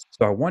also.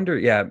 So I wonder.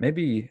 Yeah,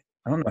 maybe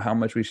I don't know how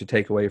much we should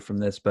take away from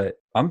this, but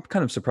I'm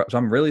kind of surprised. So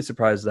I'm really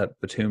surprised that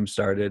Batum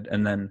started,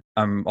 and then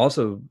I'm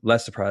also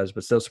less surprised,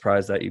 but still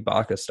surprised that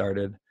Ibaka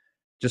started,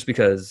 just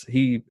because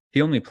he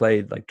only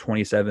played like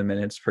 27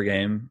 minutes per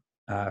game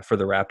for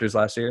the Raptors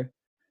last year.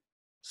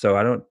 So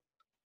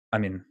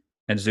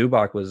and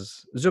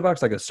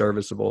Zubac's like a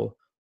serviceable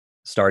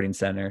starting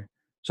center.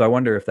 So I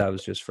wonder if that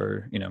was just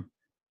for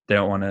they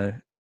don't want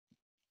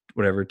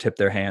to tip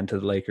their hand to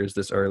the Lakers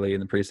this early in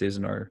the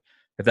preseason, or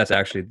if that's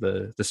actually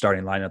the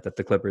starting lineup that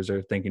the Clippers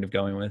are thinking of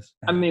going with.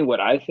 I mean, what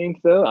I think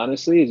though,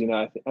 honestly, is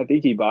I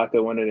think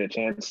Ibaka wanted a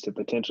chance to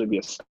potentially be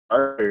a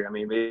starter. I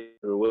mean, maybe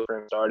with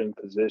a starting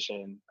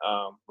position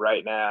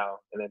right now,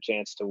 and a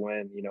chance to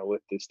win,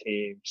 with this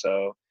team.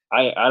 So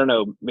I don't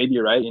know. Maybe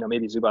you're right.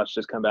 Maybe Zubac's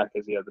just come back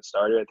as the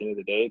starter at the end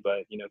of the day.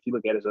 But if you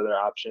look at his other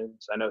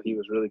options, I know he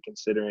was really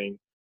considering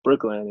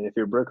Brooklyn. And if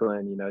you're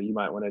Brooklyn, you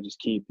might want to just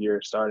keep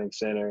your starting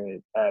center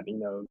at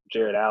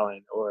Jared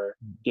Allen or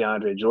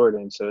DeAndre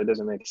Jordan. So it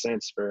doesn't make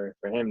sense for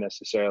him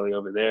necessarily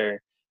over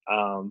there.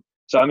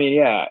 So I mean,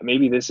 yeah,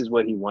 maybe this is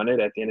what he wanted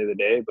at the end of the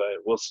day,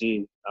 but we'll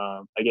see.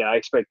 Again, I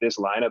expect this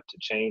lineup to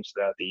change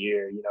throughout the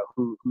year.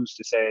 Who's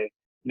to say?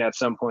 At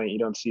some point you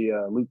don't see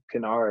Luke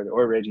Kennard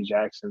or Reggie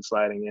Jackson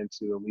sliding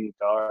into the lead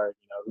guard.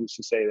 Who's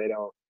to say they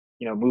don't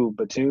move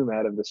Batum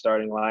out of the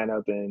starting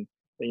lineup and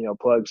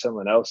plug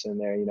someone else in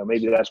there.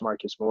 Maybe that's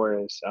Marcus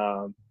Morris.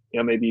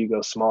 Maybe you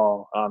go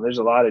small. There's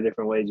a lot of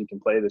different ways you can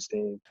play this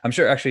team. I'm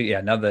sure. Actually,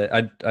 yeah. Now that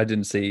I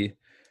didn't see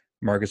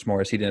Marcus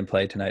Morris, he didn't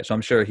play tonight, so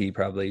I'm sure he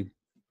probably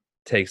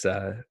takes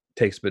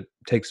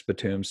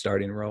Batum's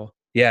starting role.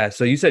 Yeah.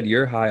 So you said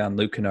you're high on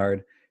Luke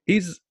Kennard.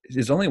 He's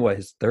only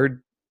his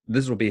third.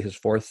 This will be his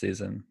fourth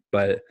season,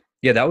 but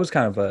yeah, that was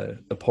kind of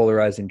a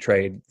polarizing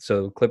trade.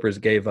 So Clippers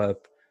gave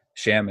up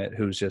Shamet,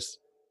 who's just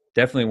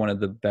definitely one of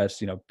the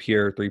best,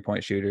 pure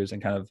 3-point shooters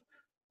and kind of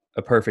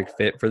a perfect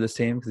fit for this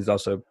team because he's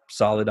also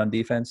solid on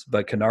defense.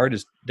 But Kennard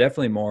is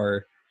definitely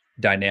more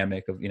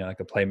dynamic of,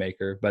 like a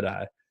playmaker.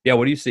 But yeah,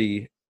 what do you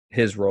see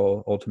his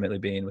role ultimately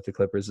being with the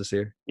Clippers this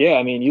year? Yeah,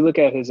 I mean, you look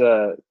at his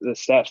the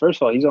stats. First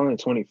of all, he's only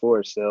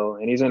 24 still,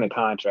 and he's in a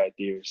contract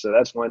year. So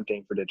that's one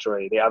thing for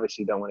Detroit. They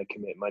obviously don't want to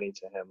commit money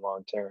to him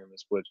long term,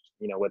 is what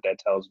that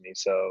tells me.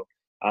 So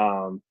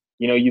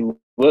you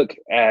look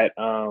at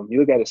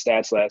his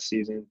stats last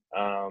season.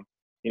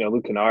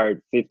 Luke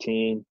Kennard,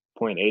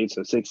 15.8,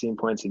 so 16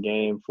 points a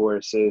game, 4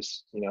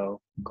 assists,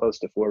 close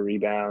to 4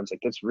 rebounds.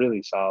 Like that's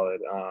really solid.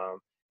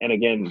 And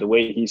again, the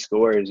way he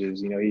scores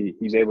is,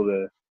 he's able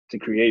to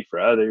create for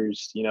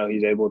others.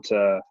 He's able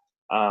to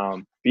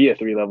be a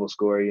 3-level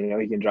scorer.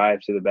 He can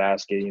drive to the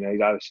basket.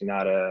 He's obviously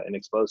not an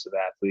explosive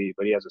athlete,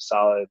 but he has a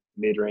solid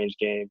mid-range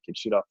game, can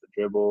shoot off the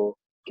dribble,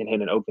 can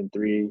hit an open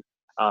 3.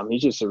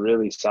 He's just a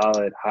really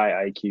solid,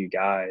 high IQ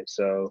guy.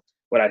 So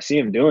what I see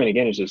him doing,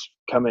 again, is just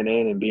coming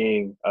in and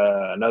being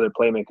another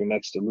playmaker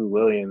next to Lou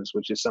Williams,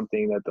 which is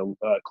something that the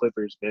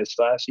Clippers missed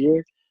last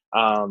year.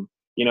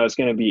 It's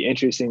going to be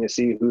interesting to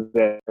see who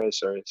that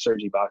is, or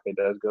Serge Ibaka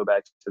does go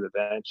back to the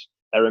bench.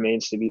 That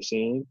remains to be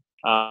seen.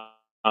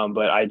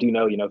 But I do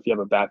know, if you have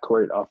a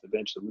backcourt off the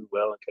bench of Lou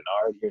Will and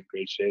Kennard, you're in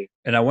great shape.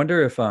 And I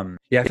wonder if, I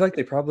feel like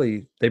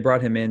they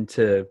brought him in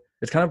to,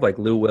 it's kind of like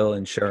Lou Will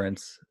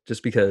insurance,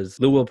 just because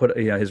Lou Will put,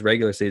 his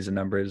regular season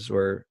numbers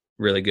were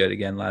really good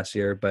again last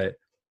year, but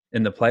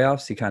in the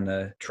playoffs, he kind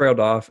of trailed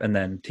off, and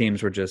then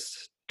teams were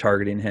just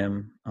targeting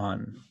him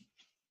on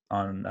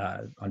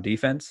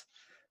defense.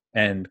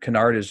 And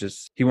Kennard is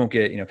just, he won't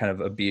get, kind of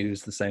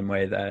abused the same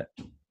way that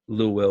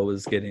Lou Will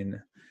was getting.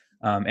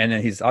 And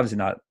then he's obviously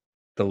not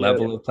the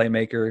level of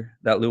playmaker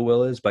that Lou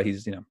Will is, but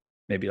he's,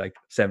 maybe like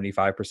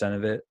 75%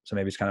 of it. So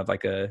maybe it's kind of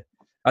like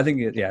I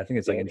think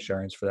it's like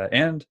insurance for that.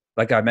 And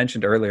like I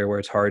mentioned earlier, where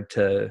it's hard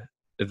to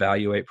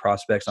evaluate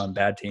prospects on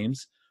bad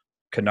teams,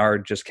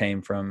 Kennard just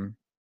came from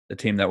the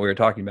team that we were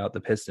talking about,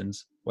 the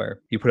Pistons, where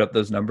he put up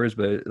those numbers,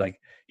 but like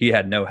he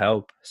had no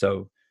help.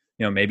 So,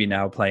 maybe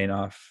now playing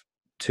off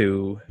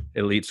 2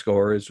 elite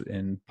scorers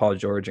in Paul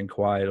George and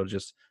Kawhi, it'll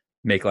just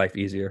make life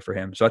easier for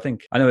him. So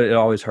I know it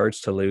always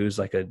hurts to lose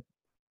like a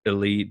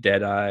elite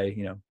dead eye,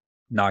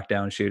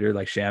 knockdown shooter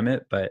like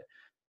Shamet, but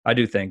I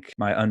do think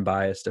my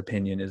unbiased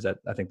opinion is that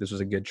I think this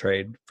was a good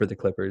trade for the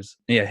Clippers.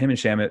 Yeah, him and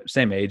Shamet,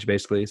 same age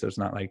basically, so it's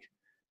not like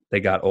they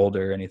got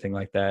older or anything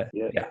like that.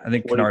 Yeah, I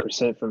think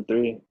 40% from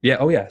three. Yeah.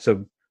 Oh, yeah.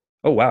 So,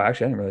 oh wow,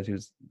 actually, I didn't realize he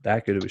was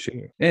that good of a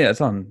shooter. Yeah,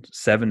 it's on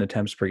 7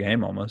 attempts per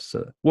game almost.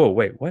 So, whoa,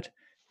 wait, what?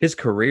 His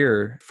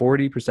career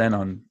 40%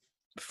 on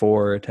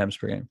 4 attempts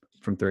per game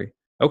from three.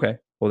 Okay,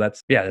 well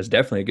that's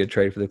definitely a good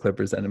trade for the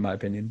Clippers then, in my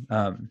opinion.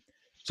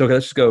 So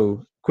let's just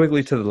go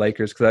quickly to the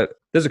Lakers because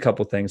there's a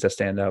couple things that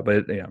stand out,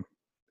 but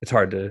it's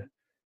hard to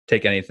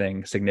take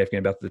anything significant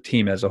about the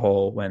team as a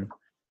whole when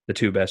the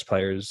two best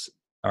players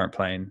aren't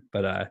playing.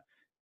 But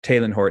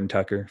Talen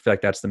Horton-Tucker, I feel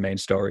like that's the main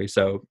story.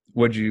 So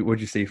what'd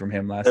you see from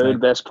him last night?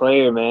 Third best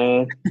player,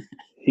 man.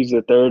 He's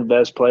the third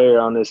best player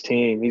on this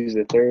team. He's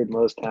the third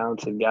most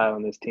talented guy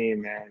on this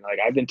team, man. Like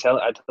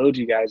I told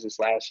you guys this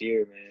last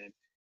year, man.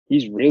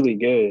 He's really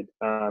good.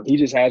 He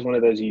just has one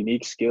of those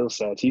unique skill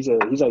sets. He's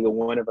like a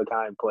one of a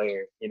kind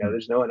player.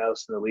 There's no one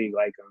else in the league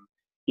like him.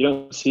 You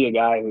don't see a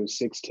guy who's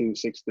 6'2",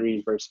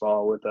 6'3", first of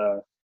all, with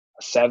a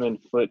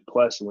 7-foot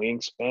plus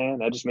wingspan.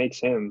 That just makes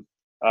him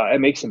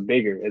it makes him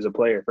bigger as a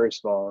player,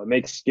 first of all.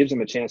 Gives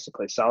him a chance to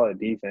play solid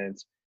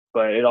defense,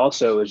 but it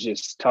also is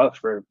just tough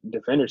for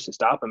defenders to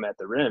stop him at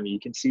the rim. You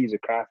can see he's a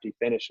crafty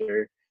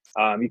finisher.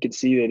 You can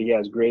see that he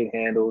has great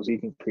handles. He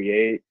can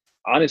create.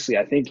 Honestly,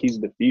 I think he's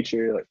the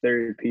future, like,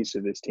 third piece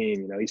of this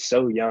team. He's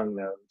so young,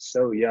 though.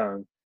 So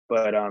young.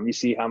 But you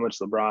see how much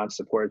LeBron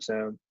supports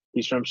him.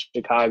 He's from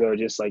Chicago,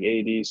 just like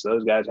AD, so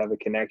those guys have a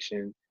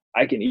connection.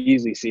 I can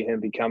easily see him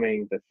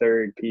becoming the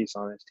third piece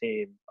on his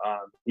team.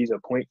 He's a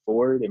point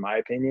forward, in my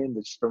opinion,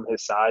 just from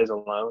his size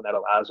alone. That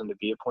allows him to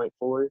be a point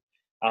forward.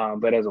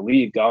 But as a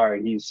lead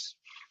guard, he's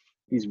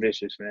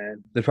vicious,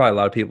 man. There's probably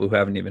a lot of people who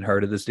haven't even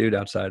heard of this dude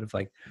outside of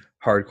like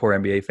hardcore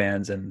NBA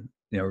fans and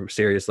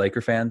serious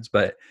Laker fans.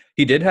 But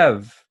he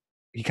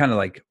kind of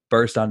like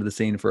burst onto the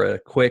scene for a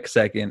quick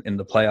second in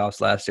the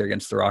playoffs last year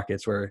against the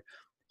Rockets, where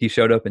he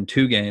showed up in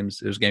 2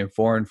 games. It was game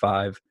 4 and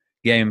 5.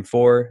 Game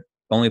 4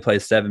 only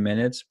plays 7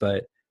 minutes,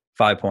 but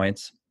 5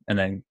 points. And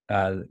then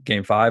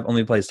game 5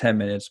 only plays 10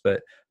 minutes,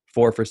 but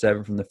 4 for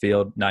 7 from the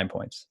field, 9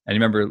 points. And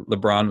you remember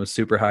LeBron was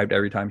super hyped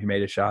every time he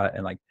made a shot.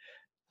 And like,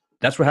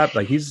 that's what happened.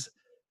 Like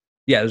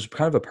it was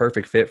kind of a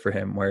perfect fit for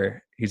him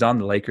where he's on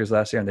the Lakers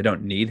last year and they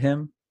don't need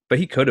him, but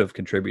he could have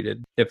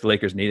contributed if the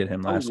Lakers needed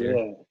him last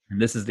year. And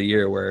this is the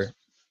year where,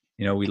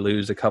 we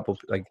lose a couple,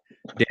 like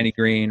Danny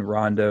Green,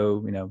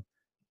 Rondo,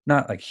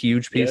 not like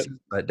huge pieces,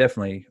 but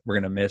definitely we're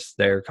going to miss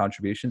their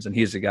contributions. And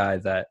he's a guy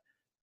that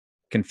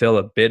can fill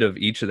a bit of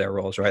each of their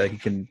roles, right?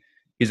 Like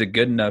he's a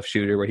good enough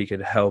shooter where he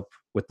could help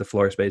with the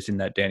floor spacing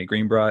that Danny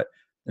Green brought.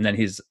 And then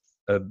he's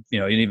an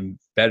even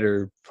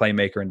better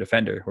playmaker and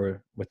defender,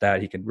 where with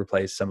that he can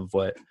replace some of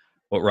what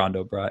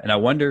Rondo brought. And I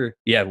wonder,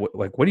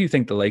 what do you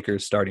think the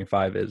Lakers starting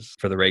 5 is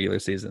for the regular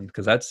season?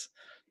 Because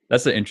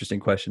that's an interesting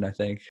question, I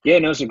think. Yeah,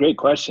 no, it's a great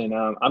question.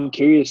 I'm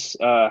curious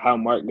how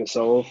Marc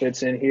Gasol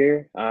fits in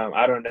here.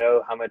 I don't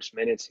know how much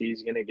minutes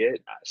he's going to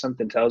get.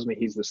 Something tells me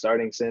he's the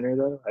starting center,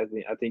 though.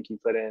 I think you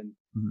put in,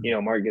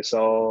 Marc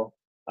Gasol.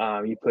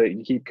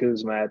 You keep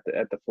Kuzma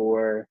at the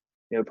 4.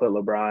 Put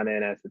LeBron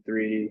in at the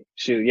 3.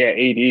 Shoot, yeah,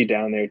 AD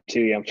down there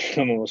too.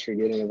 I'm almost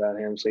forgetting about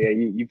him. So yeah,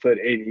 you put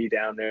AD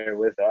down there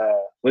with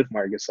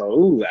Marc Gasol.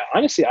 Ooh,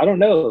 honestly, I don't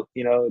know.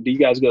 Do you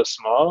guys go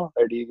small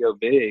or do you go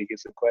big?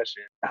 Is the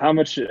question. How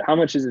much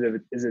is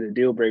it a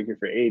deal breaker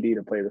for AD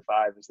to play the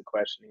 5? Is the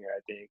question here.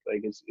 I think,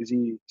 like, is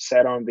he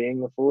set on being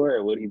the 4,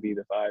 or would he be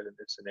the 5 in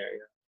this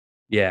scenario?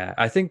 Yeah,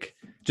 I think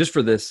just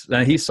for this,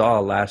 and he saw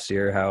last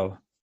year how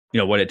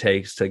what it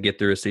takes to get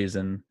through a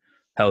season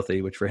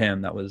healthy, which for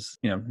him that was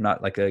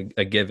not like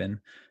a given.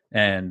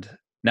 And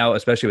now,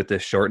 especially with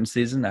this shortened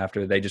season,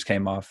 after they just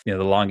came off the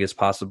longest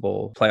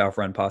possible playoff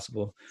run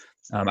possible,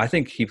 I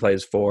think he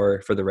plays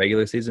 4 for the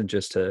regular season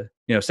just to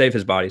save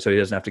his body so he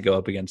doesn't have to go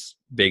up against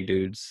big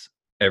dudes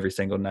every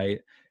single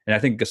night. And I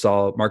think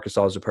Marc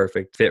Gasol is a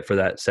perfect fit for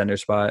that center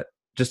spot,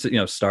 just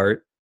to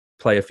start,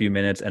 play a few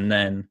minutes, and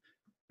then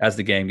as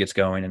the game gets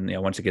going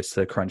and once it gets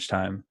to crunch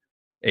time,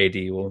 AD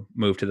will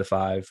move to the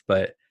 5.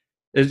 But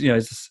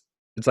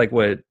it's like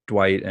what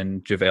Dwight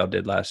and JaVale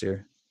did last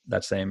year,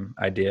 that same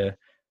idea.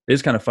 It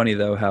is kind of funny,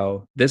 though,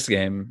 how this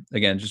game,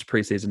 again, just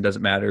preseason,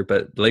 doesn't matter,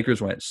 but the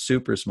Lakers went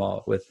super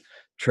small with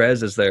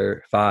Trez as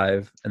their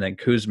 5 and then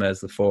Kuzma as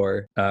the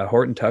 4.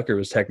 Horton-Tucker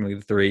was technically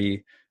the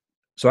 3.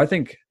 So I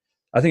think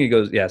it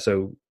goes,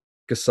 so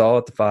Gasol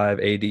at the 5,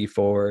 AD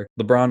 4.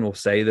 LeBron will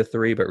say the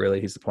 3, but really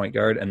he's the point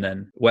guard. And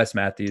then Wes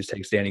Matthews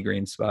takes Danny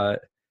Green's spot.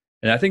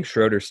 And I think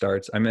Schroeder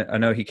starts. I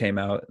know he came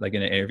out like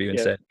in an interview and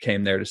said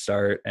came there to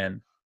start,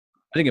 and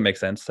I think it makes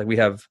sense. Like, we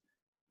have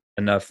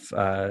enough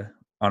on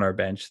our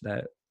bench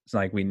that it's not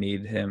like we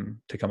need him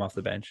to come off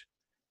the bench.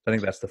 I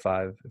think that's the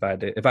 5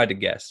 if I had to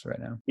guess right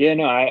now. Yeah,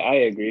 no, I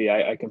agree.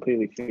 I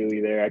completely feel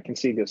you there. I can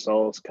see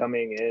Gasol's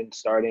coming in,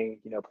 starting,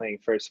 playing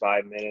first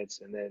 5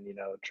 minutes, and then,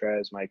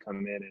 Trez might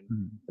come in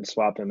and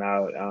swap him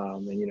out.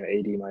 And,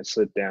 AD might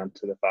slip down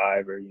to the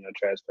 5, or,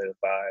 Trez play the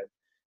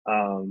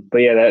 5. But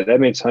yeah,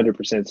 that makes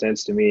 100%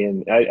 sense to me.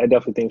 And I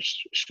definitely think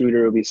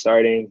Schroeder will be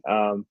starting.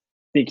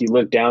 I think you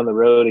look down the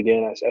road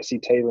again, I see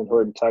Talen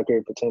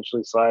Horton-Tucker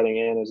potentially sliding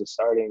in as a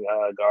starting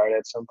guard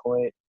at some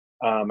point.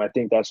 I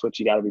think that's what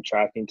you got to be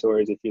tracking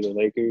towards if you're the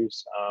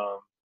Lakers.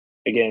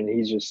 Again,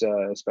 he's just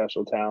a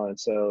special talent.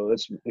 So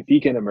if he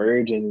can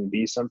emerge and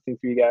be something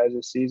for you guys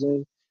this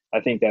season, I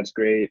think that's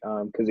great.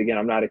 Because again,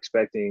 I'm not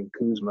expecting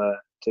Kuzma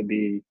to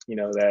be,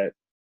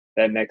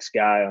 that next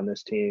guy on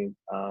this team.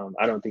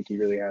 I don't think he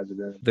really has it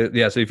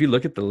in. So if you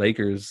look at the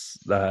Lakers,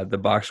 the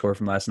box score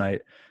from last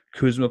night,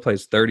 Kuzma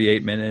plays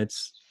 38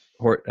 minutes.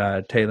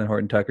 Talen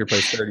Horton-Tucker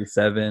plays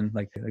 37.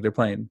 Like they're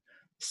playing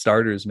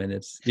starters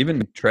minutes. Even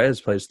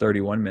Trez plays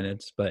 31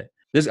 minutes. But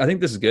I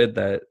think this is good.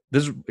 That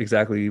this is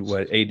exactly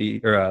what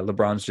AD or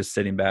LeBron's just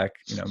sitting back,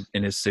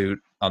 in his suit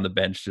on the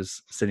bench,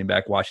 just sitting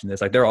back watching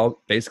this. Like they're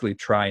all basically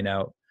trying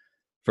out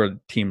for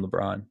Team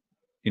LeBron.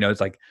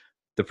 It's like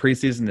the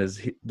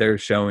preseason they're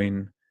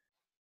showing,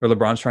 or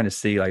LeBron's trying to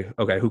see like,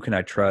 okay, who can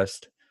I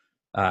trust?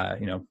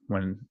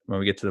 When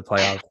we get to the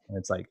playoffs, and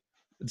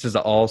it's just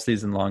an all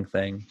season long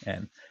thing.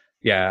 And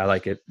yeah, I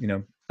like it.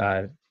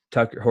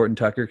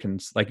 Horton-Tucker can,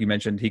 like you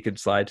mentioned, he could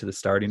slide to the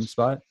starting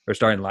spot or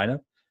starting lineup.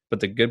 But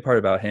the good part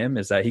about him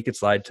is that he could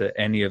slide to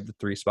any of the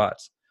three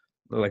spots.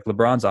 Like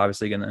LeBron's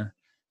obviously going to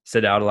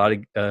sit out a lot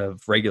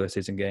of regular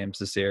season games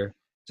this year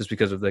just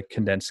because of the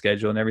condensed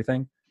schedule and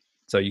everything.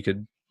 So you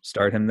could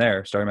start him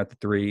there, start him at the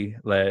 3,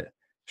 let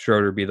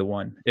Schroeder be the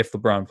 1. If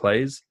LeBron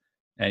plays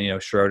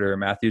and, Schroeder or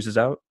Matthews is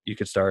out, you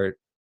could start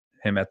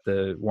him at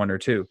the 1 or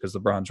 2 because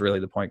LeBron's really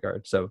the point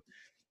guard. So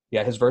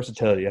yeah, his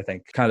versatility, I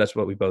think, kind of that's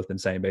what we've both been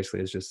saying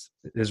basically, is just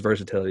his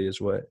versatility is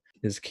what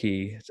is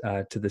key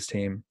to this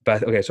team.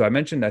 But okay, so I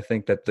mentioned, I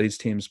think that these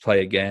teams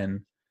play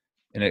again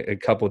in a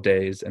couple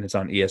days and it's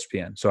on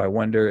ESPN. So I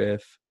wonder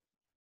if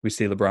we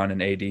see LeBron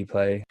and AD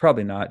play.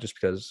 Probably not, just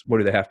because what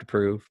do they have to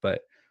prove?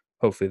 But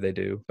hopefully they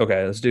do.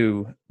 Okay, let's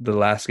do the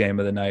last game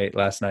of the night.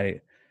 Last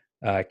night,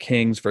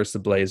 Kings versus the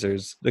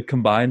Blazers. The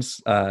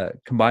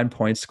combined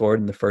points scored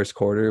in the first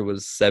quarter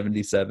was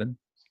 77.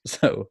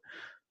 So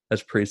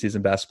that's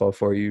preseason basketball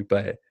for you.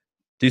 But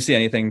do you see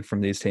anything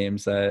from these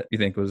teams that you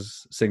think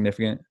was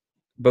significant?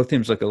 Both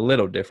teams look a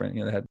little different.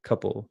 They had a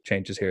couple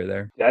changes here or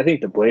there. Yeah, I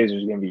think the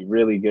Blazers are going to be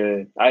really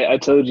good. I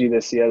told you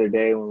this the other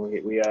day when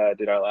we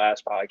did our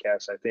last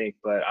podcast, I think,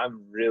 but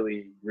I'm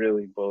really,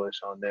 really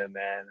bullish on them,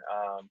 man.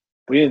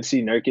 We didn't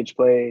see Nurkic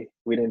play,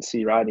 we didn't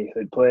see Rodney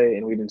Hood play,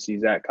 and we didn't see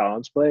Zach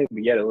Collins play,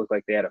 but yet it looked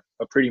like they had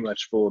a pretty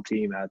much full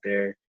team out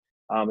there.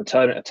 A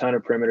ton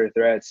of perimeter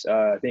threats.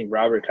 I think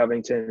Robert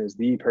Covington is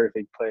the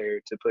perfect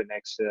player to put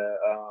next to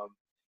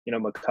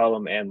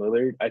McCollum and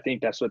Lillard. I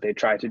think that's what they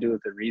tried to do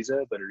with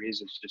Ariza, but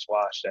Ariza's just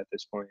washed at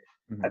this point.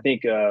 Mm-hmm. I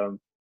think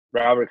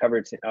Robert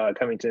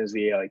Covington is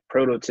the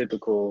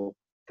prototypical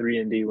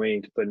 3-and-D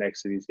wing to put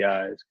next to these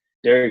guys.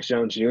 Derrick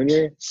Jones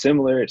Jr.,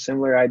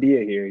 similar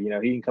idea here.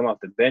 He can come off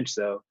the bench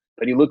though,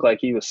 but he looked like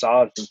he was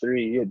solid from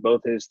 3. He had both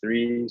his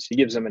threes. He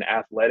gives them an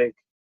athletic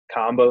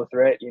combo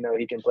threat.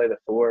 He can play the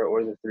 4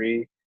 or the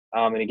 3.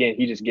 And again,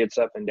 he just gets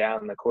up and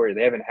down the court.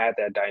 They haven't had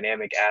that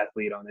dynamic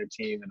athlete on their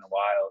team in a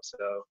while, so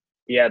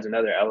he adds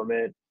another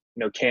element.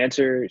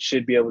 Cantor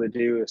should be able to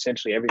do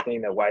essentially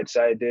everything that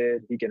Whiteside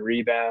did. He can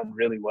rebound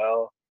really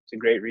well. He's a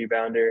great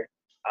rebounder.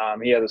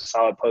 He has a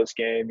solid post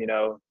game.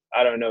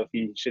 I don't know if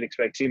you should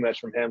expect too much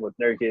from him with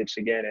Nurkic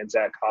again and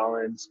Zach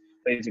Collins.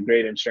 Plays a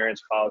great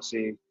insurance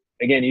policy.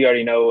 Again, you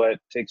already know what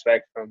to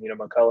expect from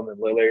McCollum and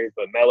Lillard,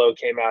 but Melo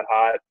came out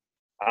hot.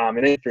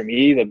 And then for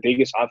me, the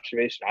biggest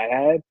observation I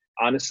had,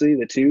 honestly,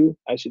 the two,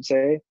 I should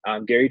say,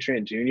 Gary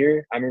Trent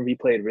Jr., I remember he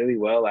played really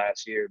well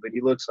last year, but he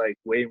looks like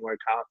way more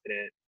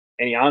confident.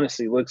 And he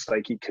honestly looks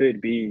like he could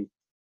be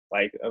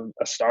like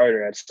a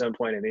starter at some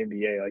point in the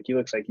NBA. Like he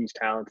looks like he's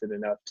talented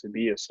enough to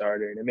be a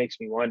starter. And it makes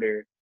me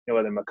wonder,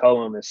 whether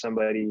McCollum is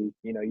somebody,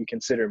 you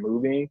consider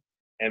moving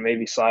and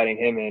maybe sliding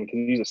him in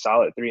because he's a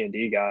solid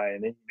 3-and-D guy.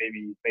 And then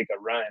maybe make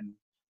a run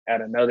at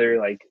another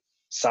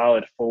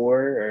solid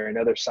 4 or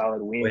another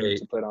solid wing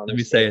to put on. Let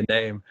me say a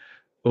name.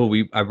 Oh,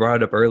 I brought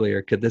it up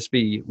earlier. Could this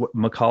be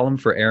McCollum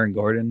for Aaron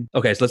Gordon?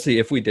 Okay, so let's see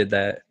if we did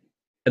that.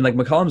 And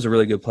McCollum's a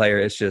really good player.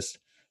 It's just,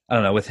 I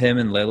don't know, with him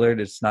and Lillard,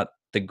 it's not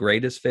the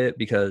greatest fit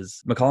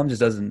because McCollum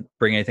just doesn't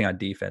bring anything on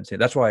defense.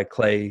 That's why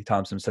Klay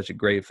Thompson's such a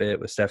great fit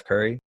with Steph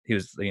Curry. He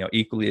was,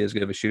 equally as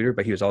good of a shooter,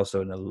 but he was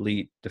also an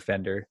elite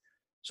defender.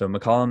 So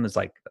McCollum is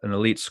like an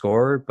elite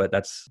scorer, but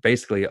that's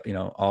basically,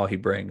 all he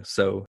brings.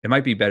 So it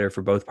might be better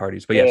for both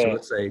parties. But so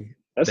let's say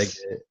they get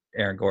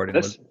Aaron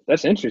Gordon.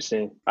 That's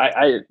interesting.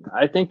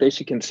 I think they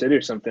should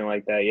consider something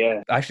like that.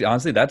 Yeah. Actually,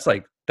 honestly, that's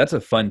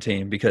a fun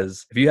team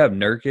because if you have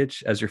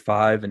Nurkic as your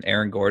 5 and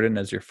Aaron Gordon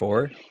as your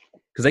 4,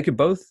 because they could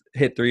both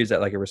hit threes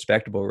at a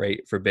respectable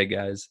rate for big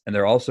guys, and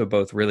they're also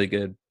both really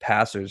good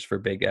passers for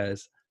big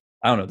guys.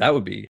 I don't know. That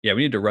would be, we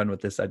need to run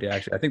with this idea.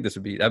 Actually, I think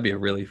that'd be a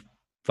really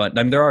fun.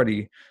 I mean, they're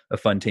already a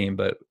fun team,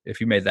 but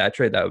if you made that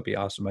trade, that would be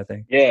awesome, I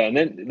think. Yeah, and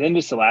then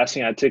just the last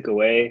thing I took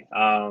away,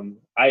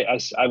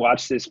 I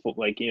watched this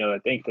I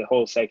think the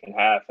whole second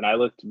half, and I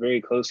looked very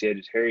closely at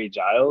Harry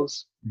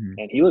Giles,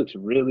 and he looked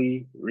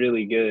really,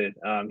 really good.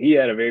 He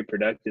had a very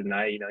productive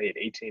night. He had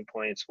 18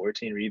 points,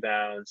 14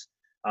 rebounds.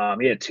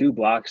 He had 2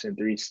 blocks and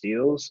 3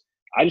 steals.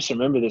 I just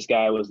remember this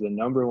guy was the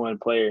number one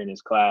player in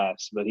his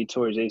class, but he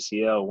tore his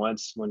ACL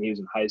once when he was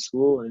in high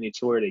school, and he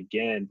tore it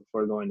again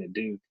before going to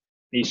Duke.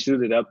 He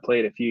suited up,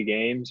 played a few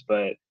games,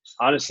 but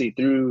honestly,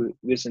 through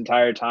this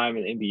entire time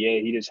in the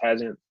NBA, he just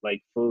hasn't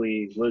like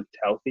fully looked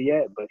healthy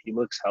yet. But he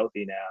looks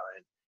healthy now,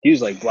 and he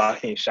was like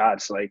blocking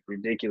shots like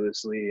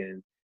ridiculously,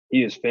 and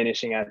he was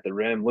finishing at the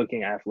rim,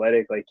 looking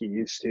athletic like he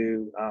used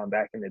to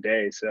back in the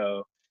day.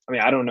 So, I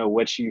mean, I don't know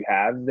what you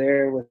have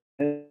there with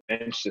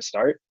bench to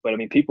start. But I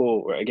mean,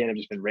 people again have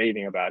just been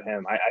raving about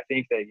him. I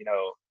think that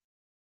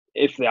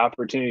if the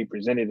opportunity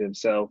presented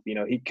himself,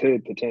 he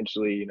could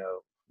potentially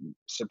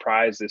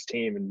surprise this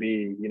team and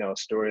be a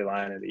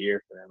storyline of the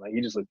year for them. Like he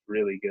just looked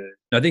really good.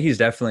 I think he's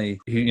definitely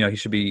he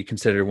should be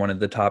considered one of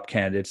the top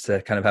candidates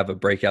to kind of have a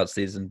breakout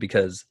season,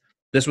 because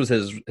this was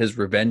his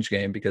revenge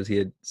game, because he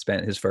had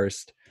spent his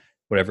first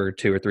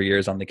 2 or 3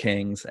 years on the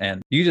Kings,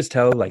 and you just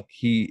tell like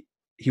he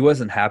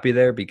wasn't happy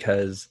there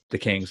because the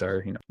Kings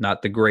are,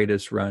 not the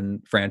greatest run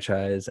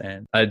franchise.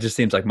 And it just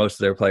seems like most of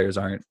their players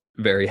aren't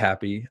very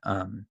happy.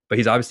 But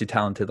he's obviously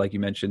talented, like you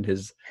mentioned,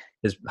 his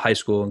high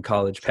school and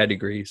college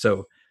pedigree.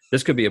 So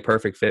this could be a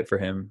perfect fit for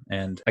him.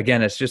 And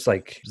again, it's just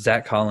like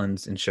Zach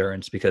Collins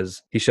insurance,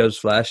 because he shows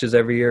flashes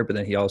every year, but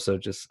then he also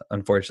just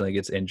unfortunately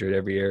gets injured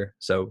every year.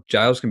 So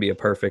Giles can be a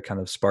perfect kind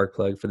of spark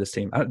plug for this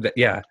team.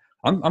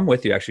 I'm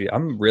with you, actually.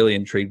 I'm really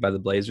intrigued by the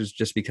Blazers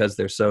just because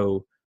they're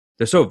so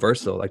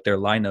versatile. Like their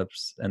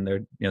lineups and their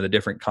the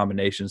different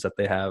combinations that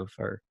they have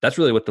that's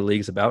really what the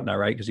league's about now,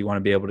 right? Because you want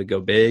to be able to go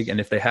big, and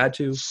if they had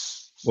to,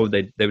 what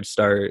would they would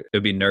start? It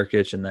would be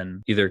Nurkic and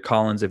then either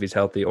Collins if he's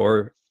healthy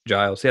or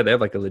Giles. Yeah, they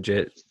have like a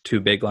legit 2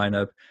 big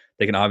lineup.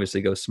 They can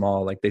obviously go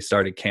small. Like they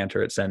started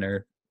Cantor at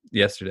center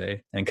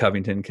yesterday, and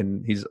Covington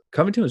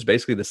was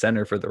basically the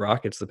center for the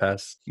Rockets the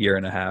past year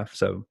and a half.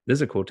 So this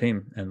is a cool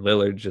team. And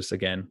Lillard, just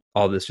again,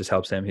 all this just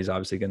helps him. He's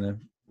obviously gonna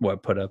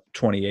put up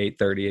 28,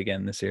 30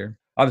 again this year.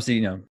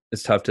 Obviously,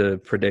 it's tough to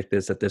predict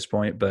this at this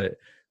point, but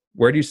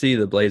where do you see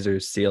the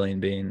Blazers' ceiling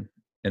being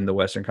in the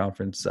Western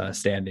Conference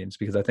standings?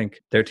 Because I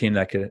think they're a team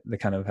that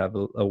kind of have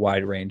a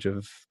wide range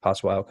of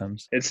possible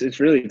outcomes. It's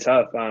really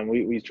tough.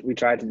 We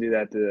tried to do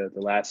that the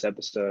last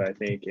episode, I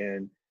think,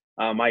 and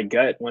my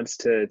gut wants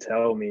to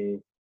tell me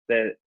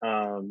that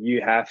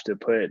you have to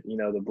put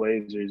the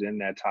Blazers in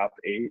that top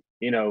 8.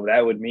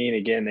 That would mean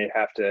again they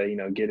have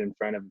to get in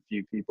front of a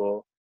few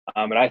people.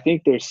 And I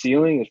think their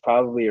ceiling is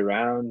probably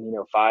around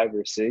 5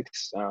 or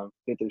 6, 5th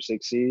or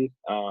 6th seed.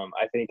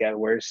 I think at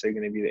worst they're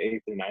going to be the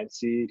 8th or 9th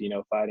seed,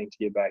 fighting to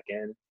get back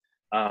in.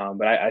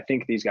 But I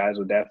think these guys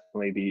will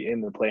definitely be in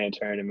the play-in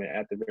tournament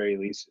at the very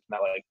least. It's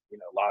not like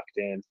locked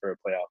in for a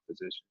playoff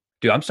position.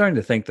 Dude, I'm starting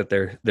to think that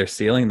their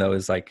ceiling though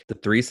is like the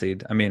 3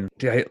 seed. I mean,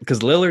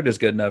 because Lillard is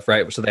good enough,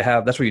 right? So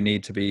that's what you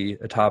need to be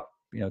a top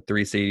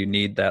 3 seed. You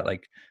need that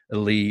like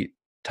elite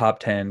top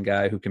 10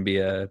 guy who can be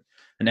an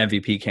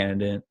MVP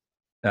candidate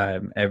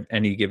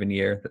any given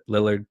year.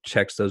 Lillard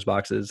checks those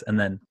boxes, and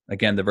then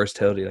again the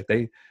versatility. Like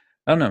I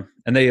don't know,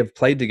 and they have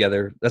played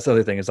together. That's the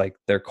other thing, is like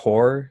their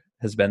core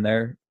has been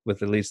there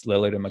with at least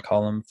Lillard and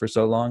McCollum for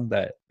so long,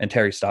 and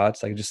Terry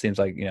Stotts. Like it just seems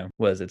like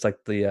it's like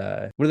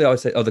the what do they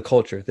always say? Oh, the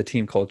culture, the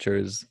team culture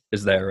is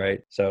there,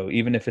 right? So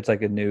even if it's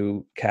like a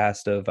new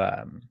cast of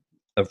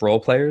role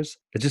players,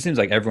 it just seems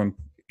like everyone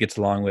gets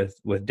along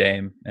with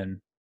Dame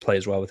and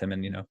plays well with him,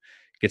 and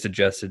gets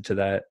adjusted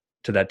to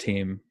that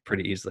team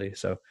pretty easily.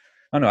 So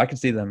I don't know. I could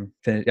see them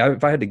finish.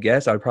 If I had to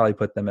guess, I would probably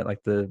put them at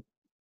like the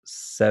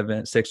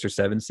 6 or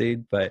 7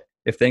 seed. But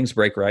if things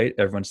break right,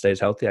 everyone stays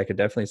healthy, I could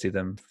definitely see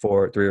them 3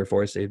 or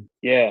 4 seed.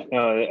 Yeah.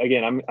 No.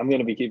 Again, I'm going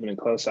to be keeping a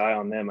close eye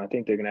on them. I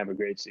think they're going to have a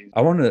great season.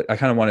 I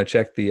kind of want to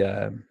check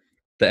the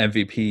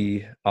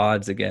MVP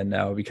odds again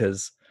now,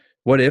 because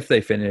what if they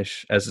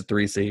finish as a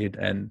 3 seed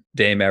and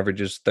Dame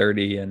averages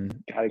 30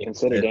 and gotta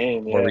consider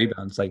Dame, 4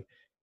 rebounds? Like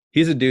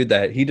he's a dude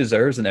that he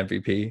deserves an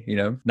MVP.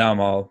 Now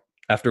I'm all.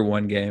 After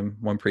one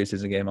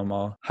preseason game, I'm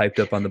all hyped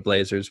up on the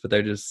Blazers, but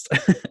they're just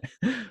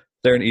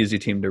they're an easy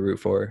team to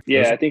root for.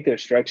 Yeah, I think their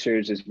structure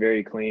is just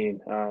very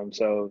clean.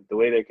 So the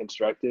way they're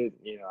constructed,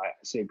 I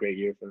see a great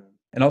year for them.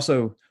 And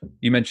also,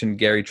 you mentioned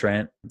Gary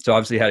Trent. So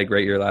obviously he had a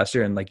great year last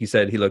year, and like you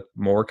said, he looked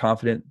more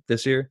confident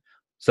this year.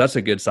 So that's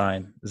a good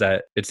sign, is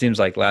that it seems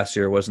like last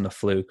year wasn't a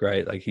fluke,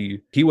 right? Like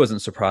he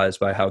wasn't surprised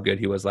by how good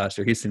he was last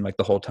year. He seemed like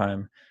the whole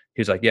time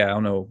he was like, yeah, I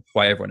don't know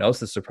why everyone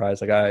else is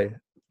surprised. Like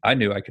I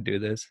knew I could do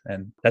this.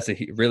 And that's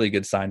a really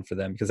good sign for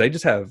them, because they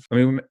just have, I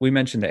mean, we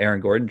mentioned the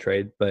Aaron Gordon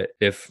trade, but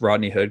if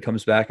Rodney Hood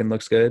comes back and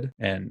looks good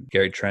and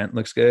Gary Trent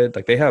looks good,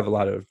 like they have a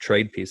lot of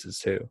trade pieces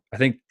too. I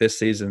think this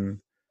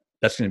season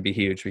that's going to be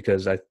huge,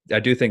 because I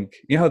do think,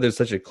 there's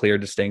such a clear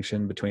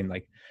distinction between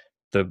like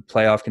the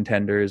playoff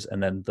contenders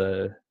and then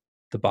the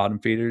bottom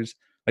feeders.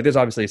 Like there's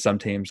obviously some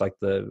teams like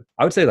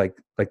I would say like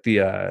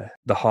the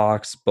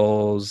Hawks,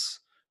 Bulls,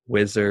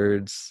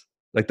 Wizards,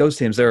 like those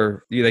teams,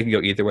 they can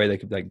go either way. They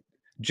could like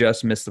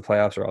just miss the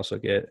playoffs or also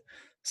get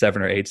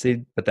 7 or 8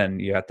 seed. But then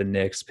you have the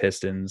Knicks,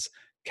 Pistons,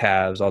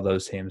 Cavs, all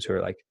those teams who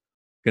are like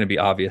going to be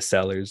obvious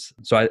sellers.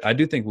 So I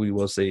do think we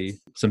will see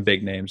some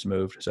big names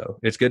moved. So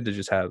it's good to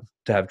just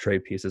have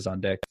trade pieces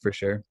on deck for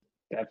sure.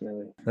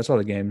 Definitely. That's all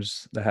the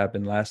games that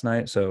happened last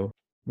night, so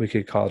we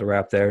could call it a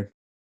wrap there.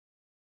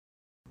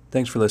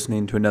 Thanks for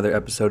listening to another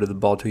episode of the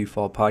Ball Till You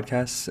Fall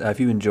podcast. If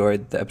you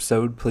enjoyed the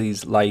episode,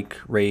 please like,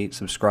 rate,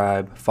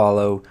 subscribe,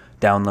 follow,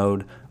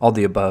 download, all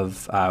the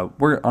above.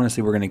 We're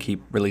going to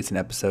keep releasing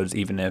episodes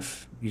even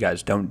if you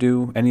guys don't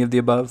do any of the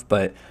above,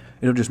 but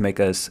it'll just make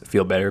us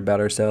feel better about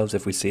ourselves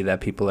if we see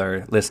that people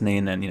are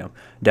listening and,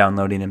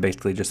 downloading and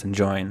basically just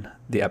enjoying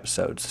the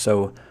episodes.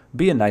 So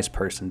be a nice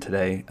person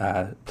today.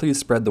 Please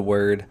spread the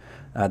word.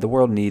 The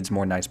world needs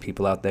more nice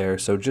people out there.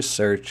 So just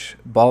search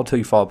Ball Till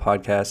You Fall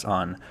podcast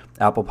on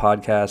Apple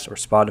Podcasts or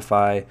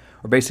Spotify,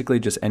 or basically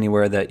just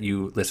anywhere that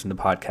you listen to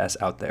podcasts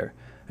out there.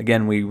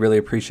 Again, we really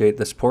appreciate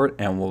the support,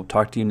 and we'll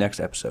talk to you next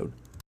episode.